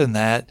part in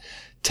that.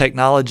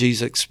 Technology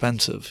is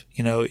expensive.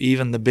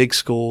 Even the big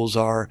schools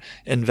are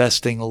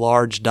investing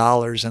large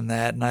dollars in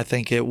that, and I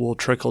think it will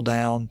trickle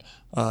down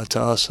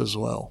to us as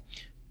well.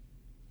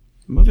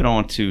 Moving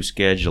on to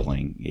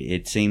scheduling,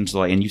 it seems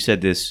like, and you said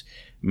this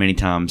many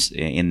times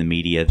in the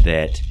media,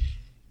 that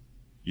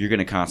you're going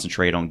to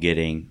concentrate on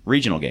getting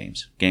regional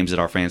games that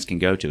our fans can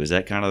go to. Is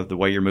that kind of the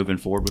way you're moving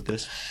forward with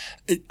this?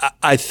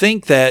 I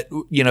think that,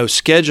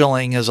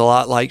 scheduling is a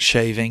lot like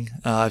shaving.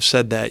 I've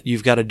said that.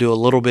 You've got to do a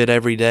little bit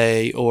every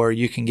day, or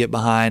you can get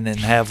behind and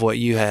have what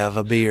you have,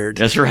 a beard.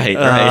 That's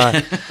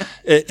right.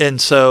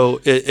 And so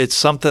it's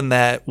something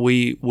that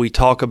we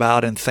talk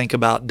about and think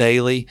about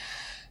daily.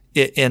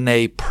 In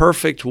a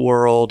perfect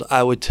world,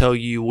 I would tell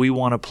you we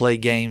want to play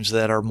games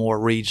that are more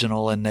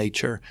regional in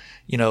nature.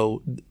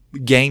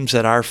 Games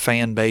that our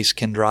fan base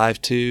can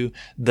drive to,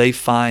 they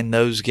find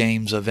those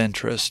games of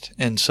interest.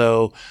 And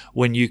so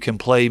when you can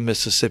play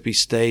Mississippi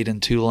State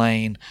and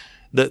Tulane,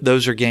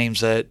 those are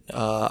games that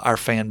our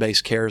fan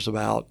base cares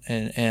about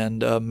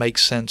and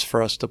makes sense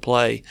for us to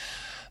play.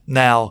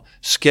 Now,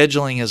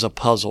 scheduling is a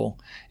puzzle,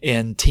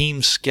 and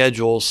teams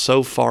schedule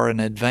so far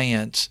in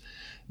advance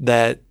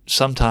that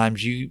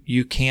sometimes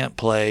you can't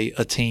play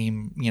a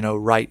team,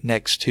 right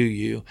next to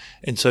you.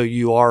 And so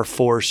you are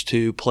forced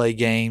to play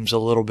games a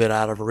little bit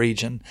out of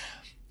region.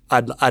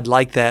 I'd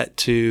like that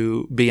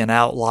to be an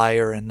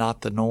outlier and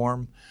not the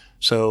norm.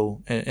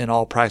 So in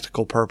all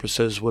practical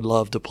purposes, would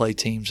love to play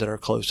teams that are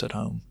close at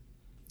home.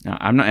 Now,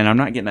 I'm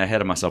not getting ahead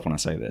of myself when I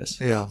say this.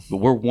 Yeah. But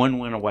we're one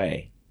win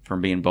away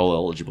from being bowl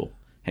eligible.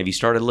 Have you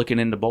started looking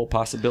into bowl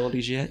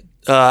possibilities yet?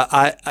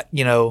 I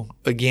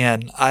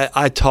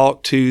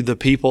talk to the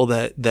people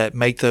that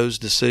make those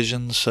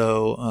decisions.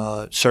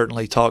 So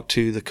certainly talk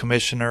to the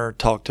commissioner,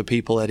 talk to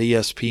people at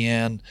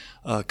ESPN,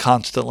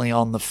 constantly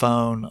on the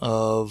phone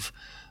of,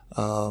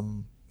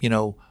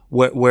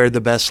 where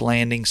the best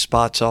landing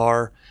spots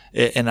are.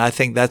 And I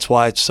think that's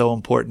why it's so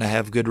important to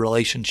have good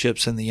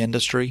relationships in the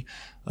industry,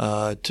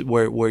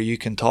 where you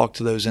can talk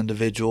to those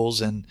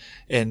individuals and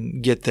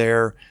get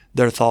their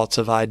thoughts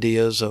of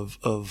ideas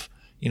of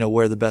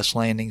where the best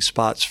landing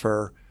spots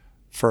for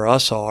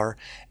us are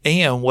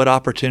and what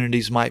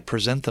opportunities might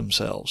present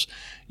themselves.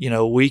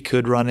 We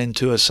could run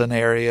into a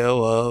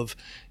scenario of,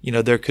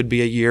 there could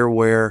be a year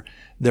where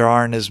there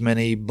aren't as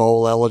many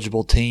bowl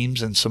eligible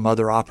teams and some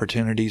other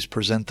opportunities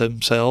present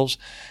themselves.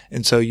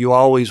 And so you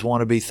always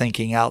want to be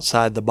thinking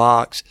outside the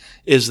box.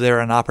 Is there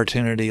an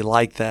opportunity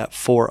like that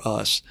for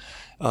us?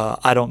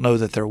 I don't know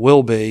that there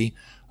will be,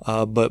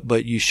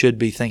 but you should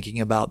be thinking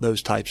about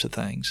those types of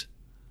things.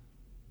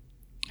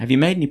 Have you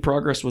made any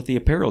progress with the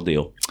apparel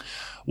deal?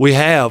 We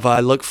have. I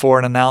look for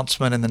an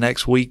announcement in the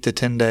next week to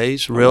 10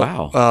 days.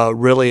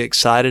 Really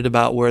excited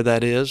about where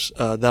that is.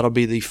 That'll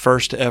be the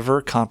first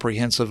ever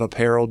comprehensive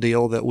apparel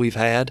deal that we've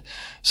had.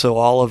 So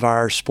all of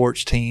our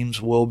sports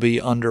teams will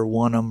be under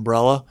one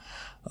umbrella.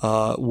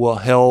 Will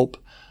help,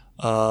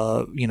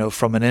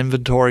 from an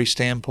inventory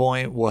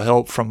standpoint, will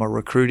help from a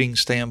recruiting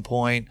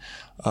standpoint,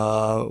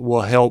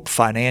 will help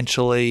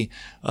financially.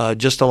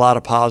 Just a lot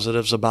of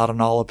positives about an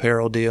all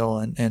apparel deal,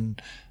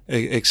 and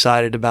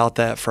excited about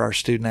that for our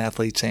student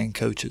athletes and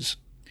coaches.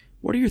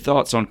 What are your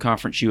thoughts on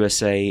Conference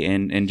USA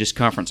and just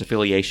conference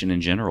affiliation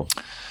in general?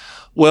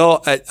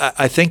 Well,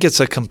 I think it's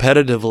a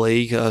competitive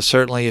league.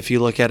 Certainly, if you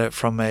look at it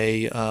from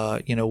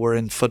we're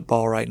in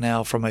football right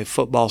now. From a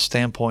football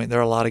standpoint, there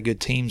are a lot of good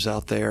teams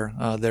out there.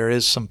 There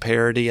is some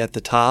parity at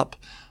the top.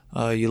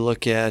 You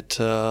look at,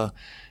 the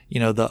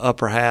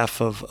upper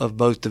half of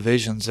both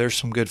divisions. There's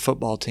some good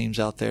football teams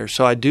out there.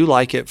 So I do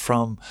like it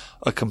from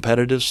a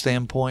competitive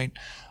standpoint.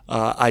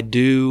 I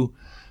do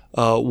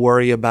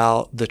worry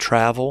about the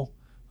travel,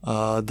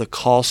 the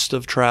cost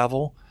of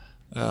travel.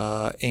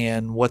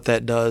 And what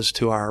that does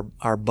to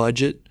our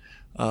budget,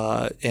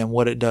 and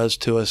what it does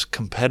to us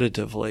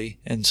competitively.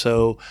 And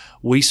so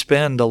we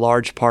spend a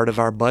large part of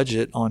our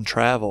budget on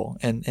travel.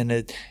 And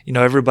it,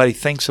 everybody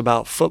thinks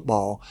about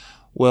football.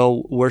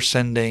 Well, we're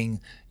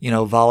sending,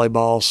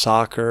 volleyball,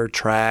 soccer,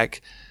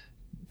 track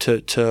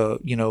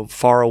to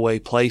faraway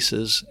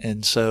places.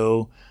 And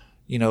so,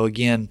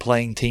 again,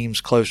 playing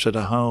teams closer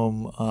to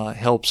home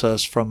helps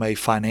us from a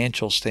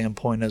financial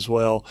standpoint as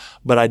well.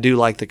 But I do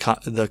like the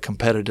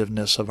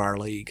competitiveness of our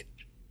league.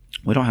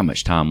 We don't have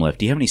much time left.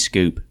 Do you have any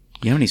scoop?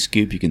 Do you have any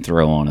scoop you can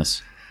throw on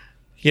us?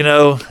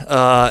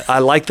 I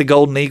like the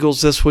Golden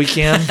Eagles this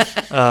weekend.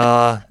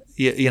 I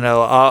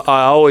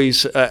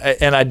always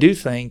and I do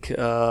think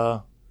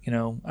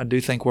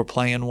we're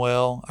playing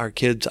well. Our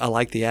kids, I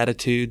like the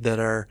attitude that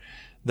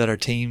our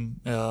team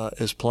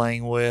is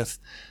playing with.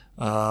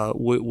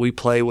 We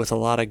play with a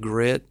lot of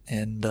grit,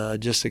 and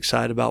just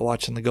excited about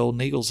watching the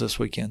Golden Eagles this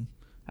weekend.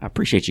 I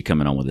appreciate you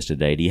coming on with us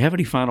today. Do you have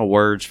any final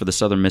words for the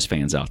Southern Miss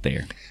fans out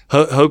there?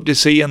 Hope to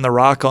see you in the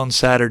Rock on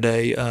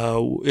Saturday.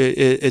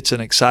 It's an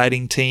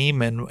exciting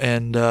team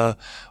and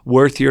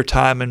worth your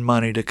time and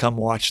money to come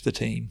watch the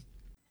team.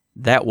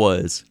 That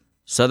was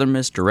Southern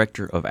Miss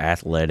Director of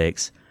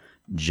Athletics,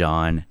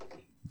 John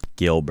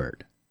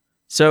Gilbert.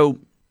 So,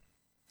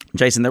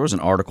 Jason, there was an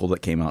article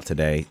that came out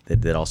today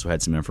that also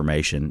had some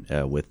information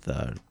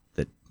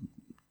that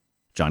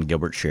John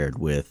Gilbert shared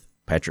with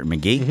Patrick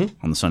McGee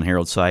on the Sun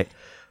Herald site.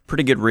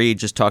 Pretty good read,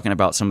 just talking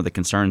about some of the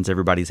concerns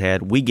everybody's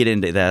had. We get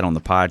into that on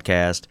the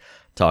podcast,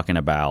 talking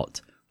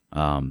about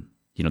the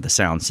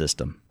sound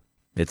system.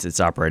 It's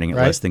operating at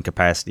less than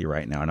capacity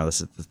right now. I know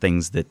this is the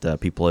things that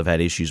people have had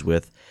issues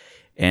with,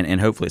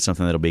 and hopefully it's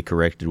something that'll be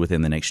corrected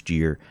within the next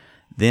year.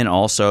 Then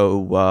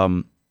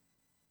also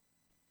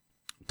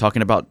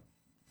talking about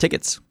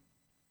tickets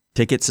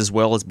as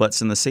well as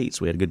butts in the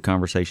seats. We had a good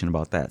conversation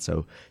about that,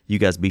 so you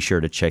guys be sure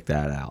to check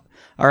that out.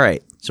 All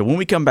right, so when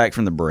we come back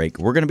from the break,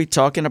 we're going to be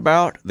talking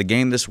about the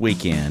game this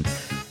weekend.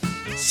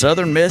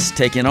 Southern Miss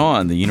taking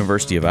on the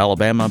University of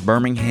Alabama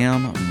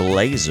Birmingham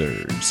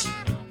Blazers.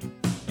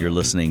 You're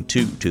listening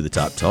to the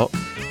Top Talk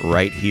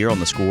right here on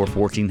the Score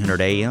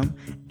 1400 AM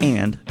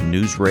and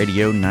News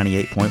Radio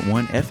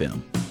 98.1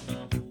 FM.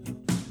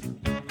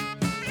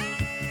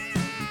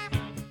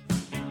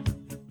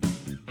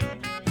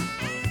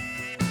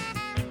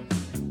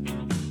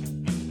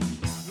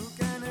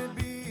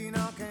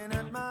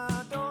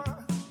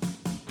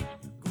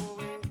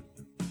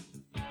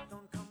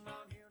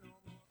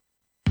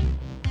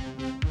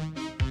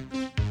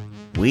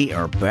 We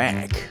are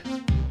back.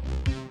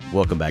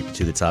 Welcome back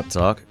to the Top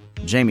Talk.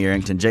 Jamie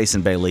Arrington,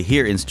 Jason Bailey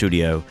here in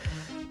studio.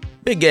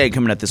 Big game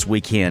coming up this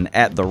weekend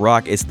at The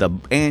Rock. It's the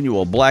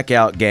annual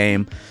blackout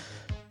game.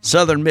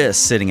 Southern Miss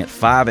sitting at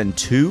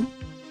 5-2,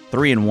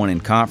 3-1 in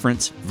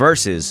conference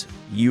versus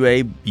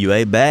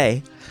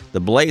UAB,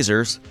 the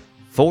Blazers,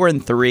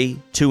 4-3,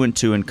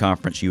 2-2 in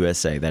Conference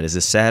USA. That is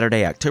this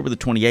Saturday, October the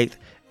 28th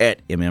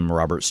at MM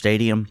Roberts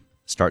Stadium.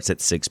 Starts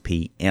at 6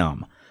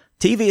 p.m.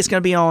 TV is going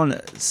to be on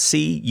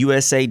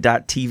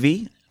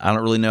cusa.tv. I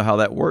don't really know how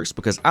that works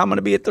because I'm going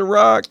to be at The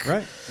Rock.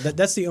 Right.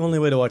 That's the only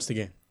way to watch the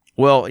game.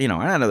 Well,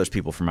 I know there's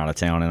people from out of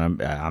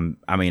town, and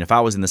I mean, if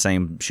I was in the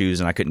same shoes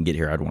and I couldn't get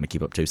here, I'd want to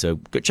keep up too. So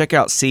go check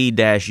out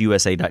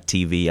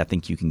c-usa.tv. I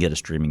think you can get a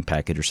streaming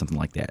package or something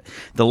like that.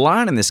 The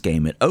line in this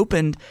game, it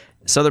opened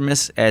Southern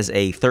Miss as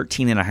a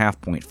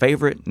 13.5-point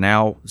favorite.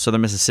 Now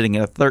Southern Miss is sitting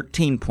at a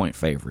 13-point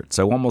favorite,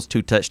 so almost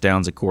 2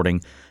 touchdowns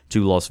according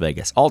to Las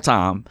Vegas. All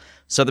time,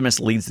 Southern Miss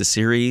leads the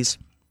series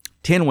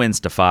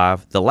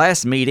 10-5. The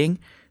last meeting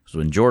was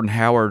when Jordan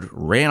Howard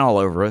ran all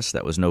over us.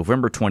 That was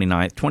November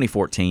 29th,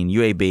 2014.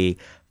 UAB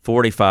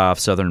 45,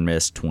 Southern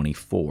Miss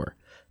 24. A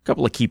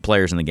couple of key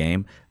players in the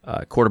game.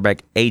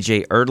 Quarterback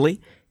A.J. Erdley.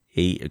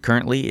 He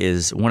currently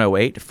is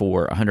 108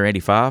 for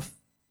 185.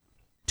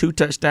 2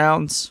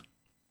 touchdowns.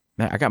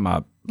 Man,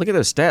 look at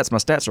those stats. My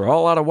stats are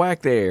all out of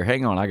whack there.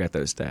 Hang on, I got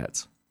those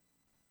stats.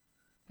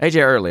 A.J.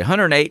 Erdley,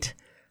 108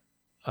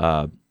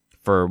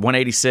 for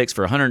 186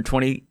 for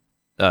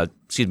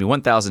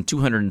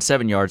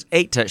 1,207 yards,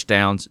 8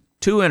 touchdowns,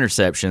 2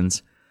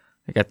 interceptions.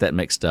 I got that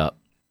mixed up.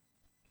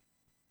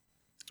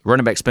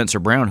 Running back Spencer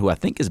Brown, who I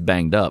think is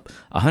banged up,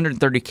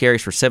 130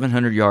 carries for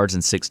 700 yards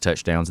and 6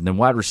 touchdowns. And then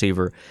wide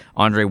receiver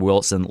Andre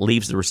Wilson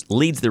leads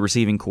the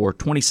receiving corps,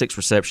 26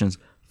 receptions,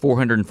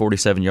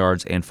 447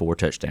 yards, and 4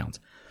 touchdowns.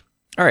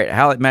 All right,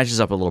 how it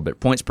matches up a little bit.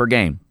 Points per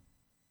game.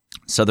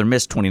 Southern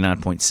Miss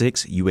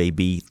 29.6,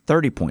 UAB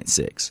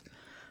 30.6.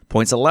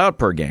 Points allowed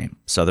per game.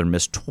 Southern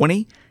Miss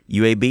 20,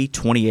 UAB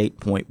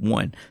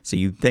 28.1. So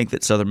you think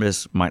that Southern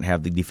Miss might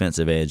have the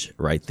defensive edge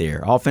right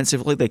there.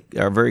 Offensively, they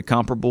are very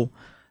comparable.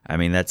 I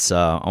mean, that's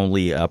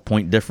only a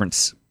point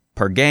difference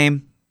per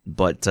game,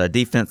 but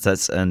defense,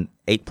 that's an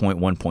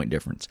 8.1 point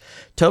difference.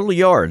 Total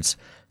yards,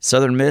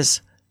 Southern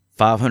Miss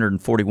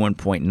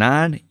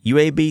 541.9,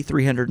 UAB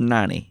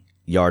 390.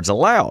 Yards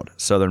allowed,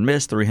 Southern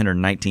Miss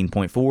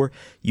 319.4,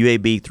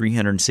 UAB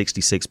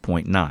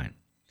 366.9.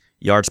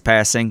 Yards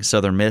passing,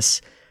 Southern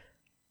Miss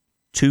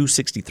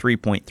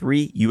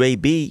 263.3,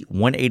 UAB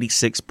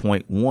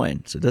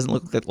 186.1. So it doesn't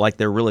look like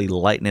they're really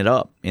lighting it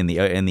up in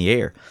the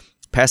air.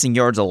 Passing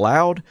yards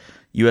allowed,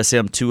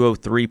 USM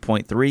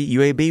 203.3,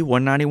 UAB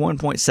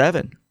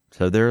 191.7.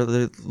 So they're a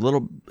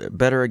little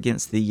better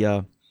against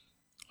the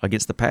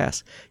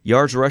pass.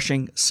 Yards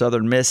rushing,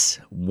 Southern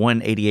Miss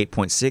 188.6,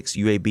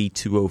 UAB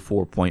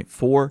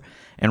 204.4,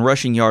 and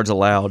rushing yards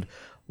allowed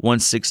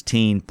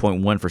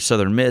 116.1 for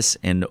Southern Miss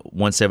and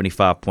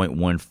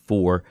 175.1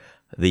 for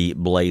the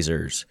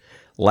Blazers.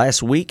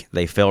 Last week,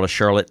 they fell to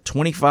Charlotte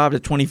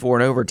 25-24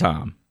 in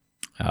overtime,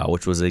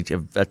 which was a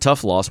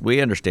tough loss. We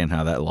understand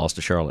how that loss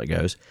to Charlotte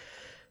goes.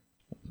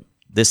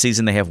 This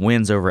season, they have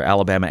wins over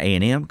Alabama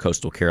A&M,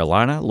 Coastal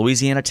Carolina,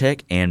 Louisiana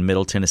Tech, and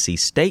Middle Tennessee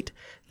State.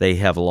 They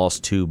have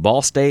lost to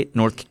Ball State,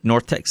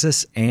 North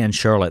Texas, and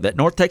Charlotte. That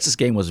North Texas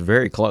game was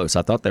very close.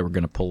 I thought they were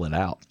going to pull it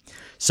out.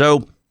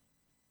 So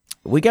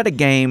we got a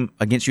game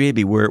against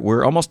UAB where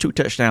we're almost 2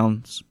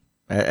 touchdowns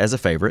as a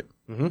favorite.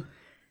 Mm-hmm.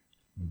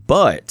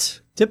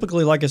 But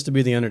typically like us to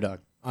be the underdog,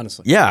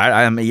 honestly. Yeah,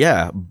 I mean,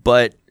 yeah.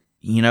 But,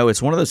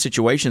 it's one of those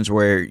situations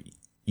where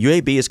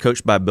UAB is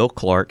coached by Bill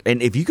Clark.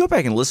 And if you go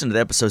back and listen to the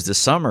episodes this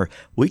summer,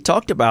 we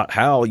talked about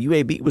how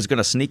UAB was going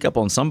to sneak up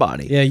on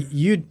somebody.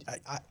 Yeah,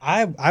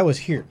 I was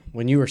here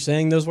when you were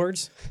saying those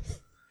words.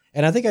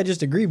 And I think I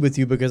just agreed with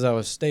you because I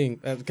was sitting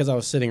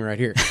right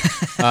here,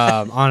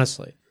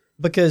 honestly.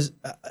 Because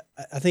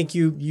I think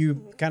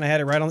you kind of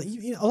had it right on.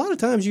 A lot of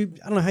times I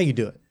don't know how you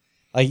do it.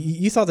 Like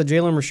you thought that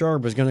Jalen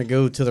Richard was going to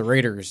go to the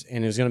Raiders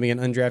and it was going to be an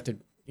undrafted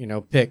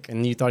pick,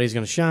 and you thought he was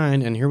going to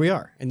shine, and here we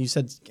are. And you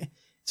said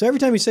so. Every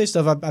time you say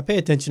stuff, I pay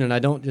attention and I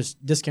don't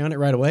just discount it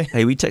right away.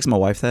 Hey, we text my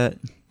wife that.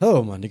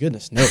 Oh my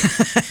goodness, no,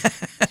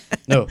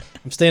 no,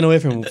 I'm staying away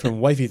from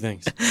wifey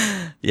things.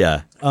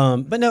 Yeah,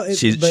 but no,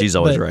 she's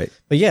always right.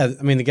 But yeah,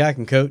 I mean the guy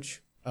can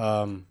coach.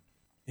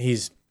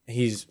 He's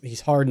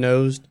hard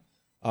nosed.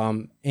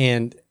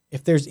 And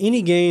if there's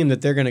any game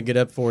that they're going to get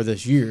up for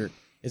this year,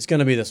 it's going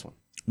to be this one.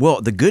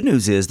 Well, the good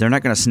news is they're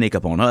not going to sneak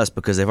up on us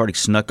because they've already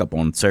snuck up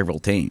on several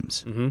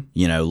teams.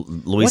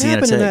 Mm-hmm.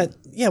 Louisiana Tech.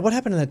 What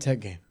happened in that Tech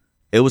game?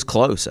 It was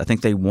close. I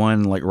think they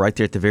won like right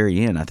there at the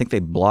very end. I think they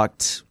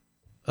blocked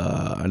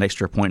an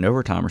extra point in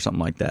overtime or something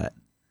like that.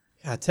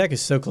 God, Tech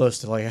is so close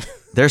to like.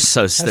 they're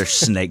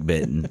snake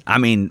bitten. I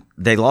mean,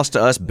 they lost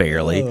to us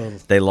barely. Oh.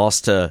 They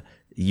lost to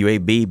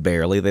UAB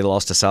barely. They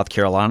lost to South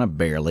Carolina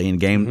barely.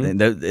 In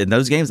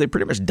those games, they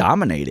pretty much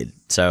dominated.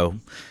 So,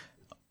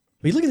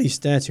 but you look at these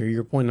stats here.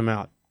 You're pointing them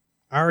out.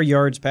 Our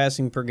yards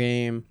passing per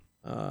game,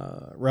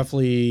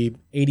 roughly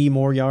 80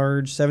 more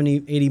yards,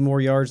 70, 80 more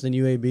yards than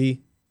UAB.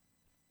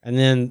 And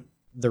then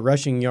the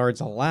rushing yards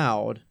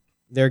allowed,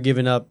 they're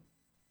giving up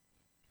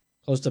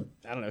close to,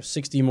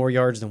 60 more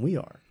yards than we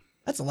are.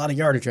 That's a lot of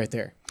yardage right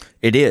there.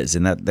 It is,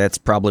 and that's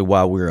probably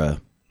why we're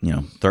a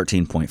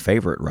 13-point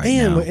favorite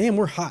now. And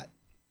we're hot.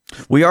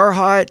 We are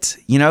hot.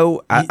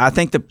 I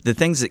think the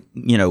things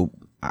that,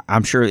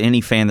 I'm sure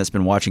any fan that's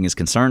been watching is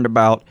concerned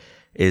about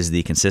is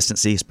the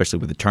consistency, especially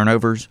with the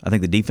turnovers. I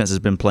think the defense has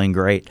been playing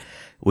great.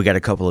 We got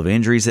a couple of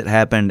injuries that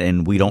happened,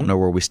 and we don't know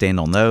where we stand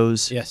on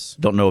those. Yes.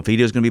 Don't know if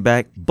Edio's going to be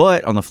back.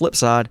 But on the flip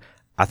side,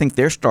 I think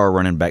their star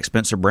running back,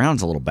 Spencer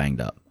Brown's a little banged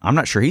up. I'm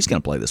not sure he's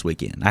going to play this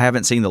weekend. I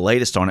haven't seen the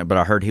latest on it, but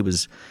I heard he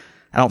was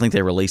 – I don't think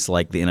they released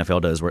like the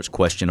NFL does where it's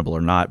questionable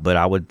or not, but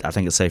I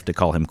think it's safe to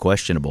call him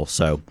questionable.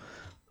 So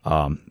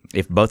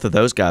if both of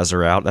those guys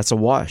are out, that's a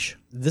wash.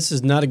 This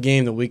is not a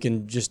game that we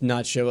can just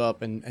not show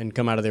up and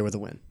come out of there with a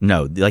win.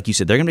 No, like you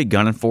said, they're going to be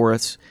gunning for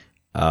us.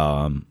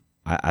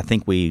 I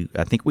think we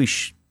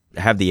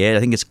have the edge. I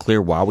think it's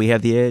clear why we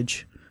have the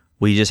edge.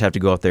 We just have to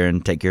go out there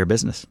and take care of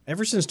business.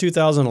 Ever since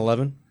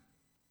 2011,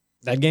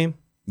 that game,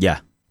 yeah,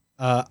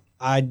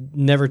 I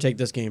never take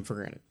this game for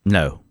granted.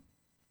 No,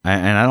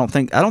 and I don't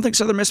think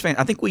Southern Miss fans.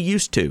 I think we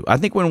used to. I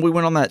think when we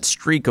went on that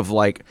streak of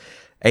like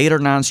 8 or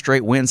 9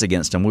 straight wins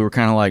against them, we were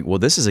kind of like, well,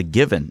 this is a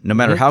given. No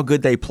matter how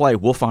good they play,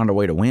 we'll find a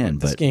way to win.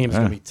 This game's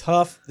going to be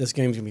tough. This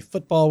game's going to be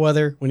football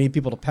weather. We need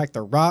people to pack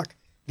their rock,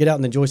 get out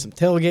and enjoy some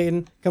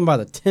tailgating, come by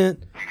the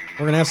tent.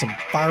 We're going to have some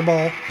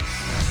Fireball.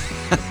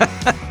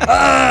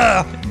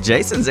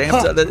 Jason's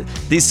amped up.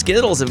 These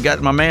Skittles have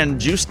got my man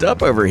juiced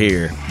up over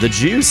here. The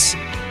juice.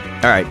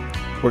 All right,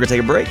 we're going to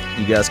take a break.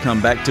 You guys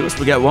come back to us.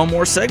 We got one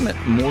more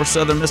segment, more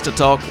Southern Miss to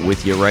talk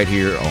with you right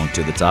here on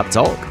To The Top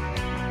Talk.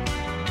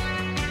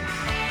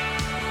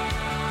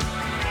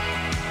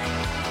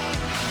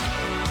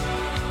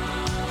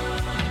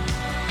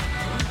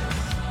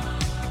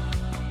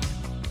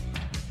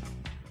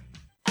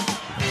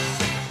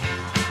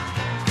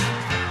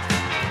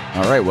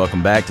 All right,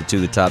 welcome back to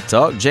The Top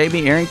Talk.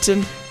 Jamie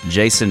Arrington,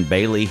 Jason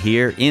Bailey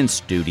here in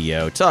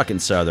studio, talking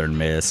Southern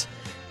Miss.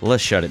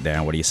 Let's shut it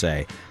down. What do you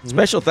say?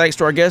 Special thanks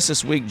to our guest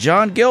this week,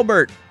 John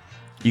Gilbert.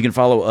 You can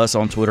follow us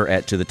on Twitter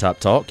at To The Top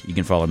Talk. You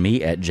can follow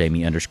me at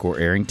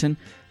Jamie_Arrington.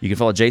 You can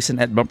follow Jason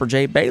at Bumper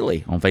J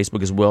Bailey on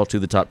Facebook as well. To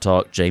The Top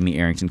Talk, Jamie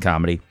Arrington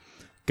Comedy.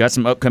 Got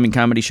some upcoming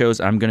comedy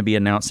shows I'm going to be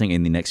announcing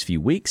in the next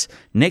few weeks.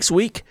 Next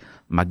week,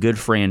 my good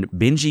friend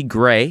Benji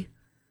Gray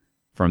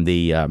from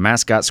the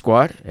mascot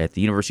squad at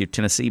the University of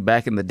Tennessee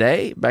back in the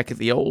day, back at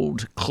the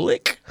old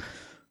clique.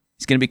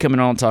 He's going to be coming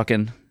on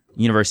talking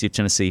University of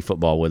Tennessee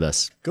football with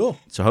us. Cool.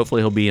 So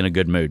hopefully he'll be in a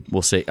good mood.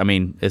 We'll see. I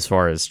mean, as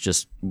far as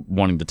just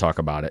wanting to talk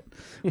about it,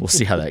 we'll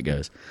see how that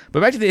goes. But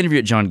back to the interview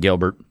at John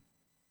Gilbert.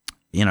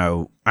 I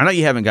know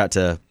you haven't got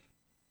to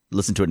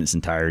listen to it in its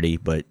entirety,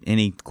 but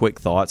any quick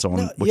thoughts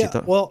on what you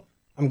thought? Well,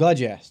 I'm glad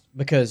you asked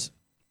because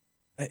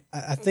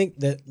I think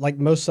that, like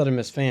most Southern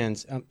Miss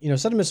fans,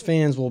 Southern Miss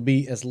fans will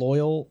be as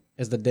loyal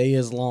as the day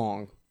is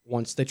long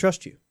once they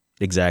trust you.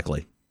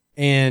 Exactly.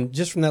 And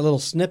just from that little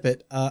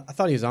snippet, I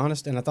thought he was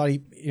honest, and I thought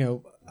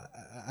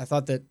I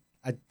thought that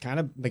I kind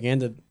of began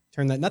to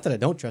turn that. Not that I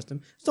don't trust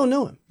him, just don't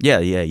know him. Yeah,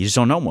 you just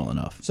don't know him well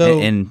enough. So,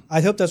 and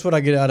I hope that's what I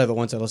get out of it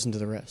once I listen to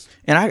the rest.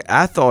 And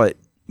I thought,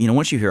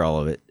 once you hear all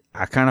of it,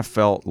 I kind of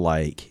felt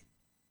like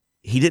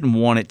he doesn't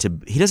want it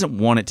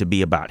to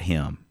be about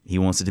him. He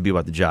wants it to be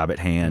about the job at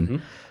hand.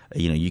 Mm-hmm.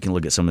 You can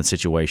look at some of the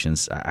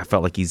situations. I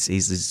felt like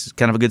he's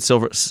kind of a good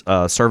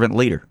servant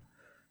leader.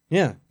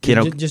 Yeah,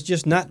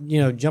 just not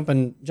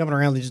jumping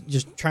around,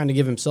 just trying to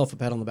give himself a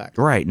pat on the back.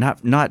 Right,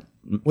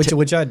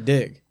 which I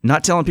dig.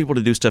 Not telling people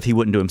to do stuff he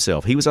wouldn't do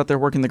himself. He was out there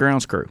working the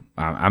grounds crew.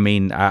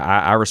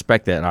 I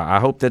respect that. I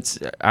hope that's.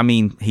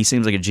 He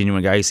seems like a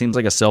genuine guy. He seems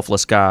like a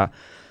selfless guy.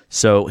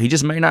 So he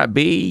just may not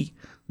be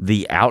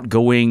the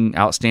outgoing,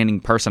 outstanding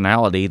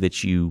personality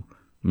that you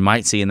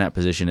might see in that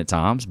position at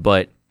times,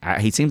 but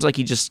he seems like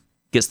he just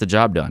gets the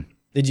job done.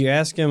 Did you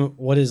ask him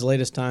what his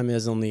latest time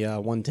is on the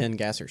 110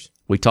 gassers?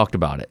 We talked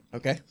about it.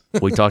 Okay.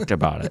 We talked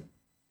about it.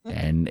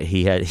 And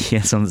he had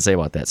something to say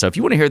about that. So if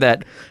you want to hear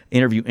that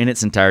interview in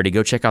its entirety,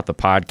 go check out the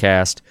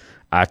podcast,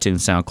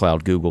 iTunes,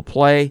 SoundCloud, Google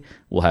Play.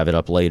 We'll have it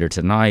up later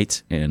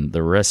tonight and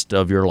the rest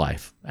of your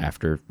life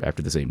after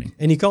this evening.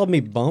 And he called me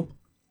Bump.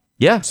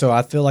 Yeah. So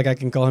I feel like I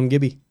can call him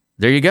Gibby.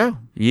 There you go.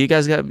 You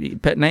guys got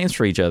pet names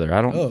for each other.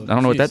 I don't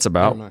know what that's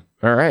about.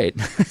 All right.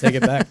 Take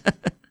it back.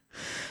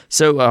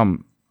 So a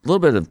little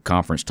bit of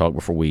conference talk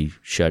before we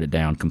shut it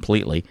down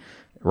completely.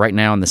 Right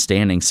now in the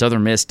standings,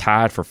 Southern Miss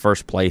tied for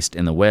first place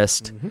in the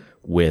West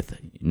with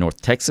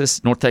North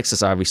Texas. North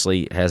Texas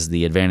obviously has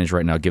the advantage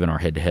right now given our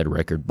head-to-head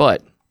record,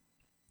 but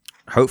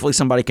hopefully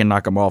somebody can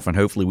knock them off, and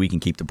hopefully we can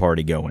keep the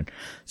party going.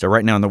 So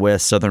right now in the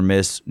West, Southern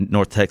Miss,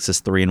 North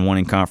Texas 3-1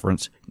 in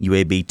conference,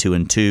 UAB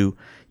 2-2,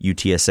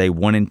 UTSA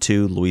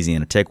 1-2,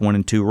 Louisiana Tech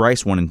 1-2,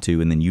 Rice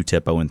 1-2, and then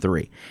UTEP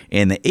 0-3.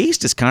 And the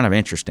East is kind of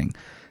interesting.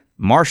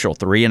 Marshall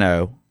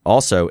 3-0.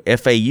 Also,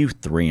 FAU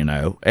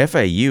 3-0.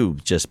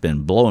 FAU just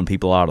been blowing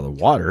people out of the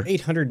water.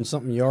 800 and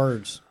something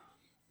yards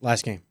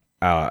last game.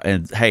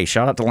 And hey,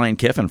 shout out to Lane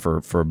Kiffin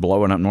for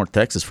blowing up North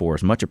Texas for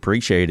us. Much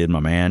appreciated, my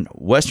man.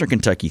 Western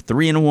Kentucky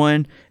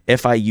 3-1,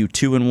 FIU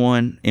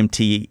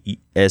 2-1,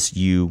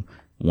 MTSU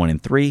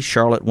 1-3,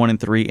 Charlotte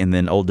 1-3, and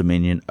then Old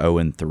Dominion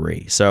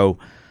 0-3. So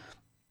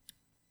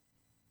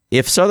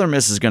if Southern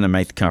Miss is going to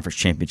make the conference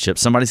championship,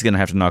 somebody's going to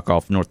have to knock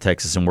off North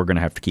Texas, and we're going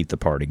to have to keep the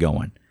party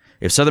going.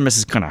 If Southern Miss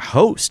is going to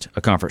host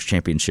a conference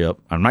championship,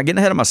 I'm not getting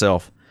ahead of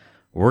myself,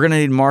 we're going to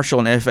need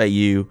Marshall and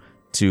FAU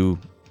to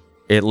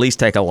at least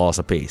take a loss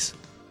apiece.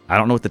 I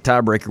don't know what the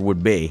tiebreaker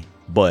would be,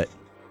 but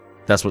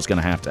that's what's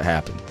going to have to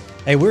happen.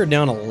 Hey, we were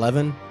down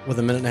 11 with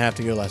a minute and a half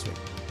to go last week.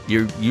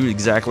 You're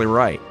exactly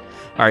right.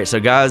 All right, so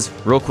guys,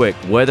 real quick,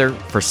 weather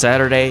for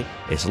Saturday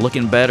is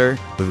looking better.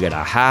 We've got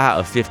a high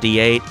of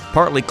 58,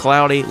 partly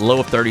cloudy, low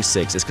of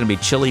 36. It's going to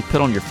be chilly.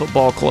 Put on your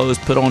football clothes,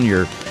 put on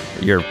your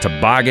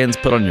toboggans,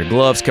 put on your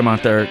gloves. Come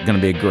out there. Going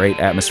to be a great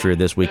atmosphere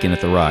this weekend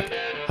at The Rock.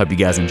 Hope you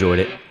guys enjoyed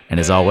it. And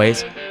as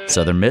always,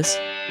 Southern Miss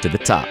to the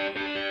top.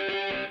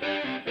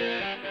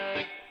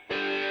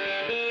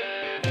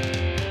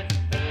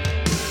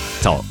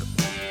 Talk.